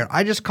clear here.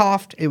 I just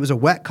coughed. It was a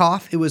wet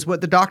cough. It was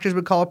what the doctors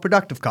would call a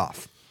productive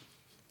cough.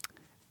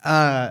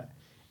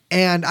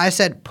 And I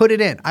said, put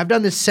it in. I've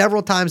done this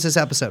several times this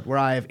episode where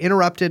I have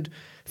interrupted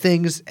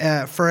things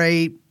for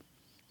I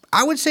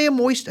would say a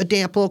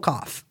damp little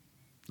cough,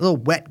 a little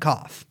wet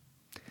cough.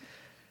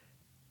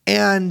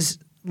 And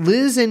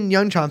Liz and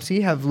young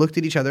Chomsky have looked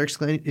at each other,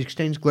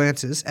 exchanged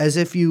glances as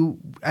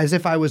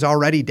if I was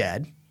already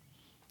dead.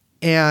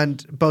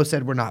 And both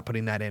said, we're not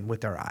putting that in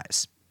with our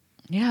eyes.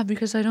 Yeah,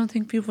 because I don't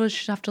think people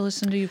should have to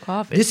listen to you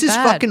cough. This is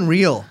fucking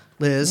real,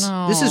 Liz.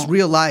 No. This is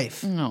real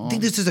life. No. You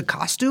think this is a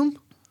costume?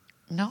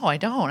 No, I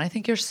don't. I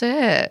think you're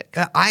sick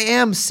I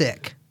am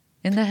sick.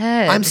 in the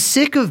head. I'm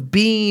sick of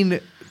being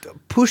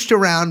pushed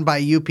around by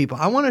you people.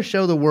 I want to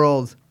show the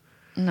world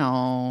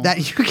No. that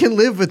you can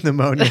live with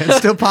pneumonia and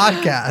still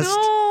podcast.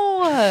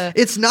 No.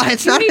 It's not a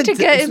need to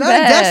get it's in not a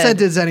death bed.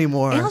 sentence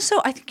anymore. And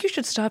also, I think you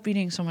should stop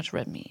eating so much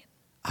red meat.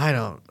 I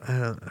don't.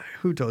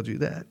 Who told you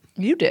that?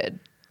 You did.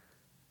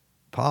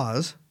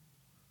 Pause.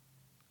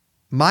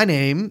 My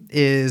name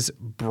is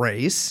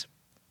Brace.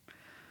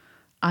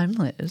 I'm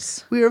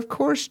Liz. We are, of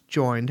course,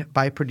 joined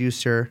by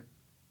producer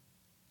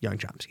Young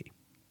Chomsky.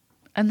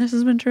 And this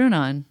has been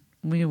TrueAnon.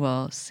 We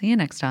will see you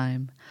next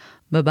time.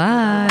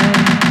 Bye-bye.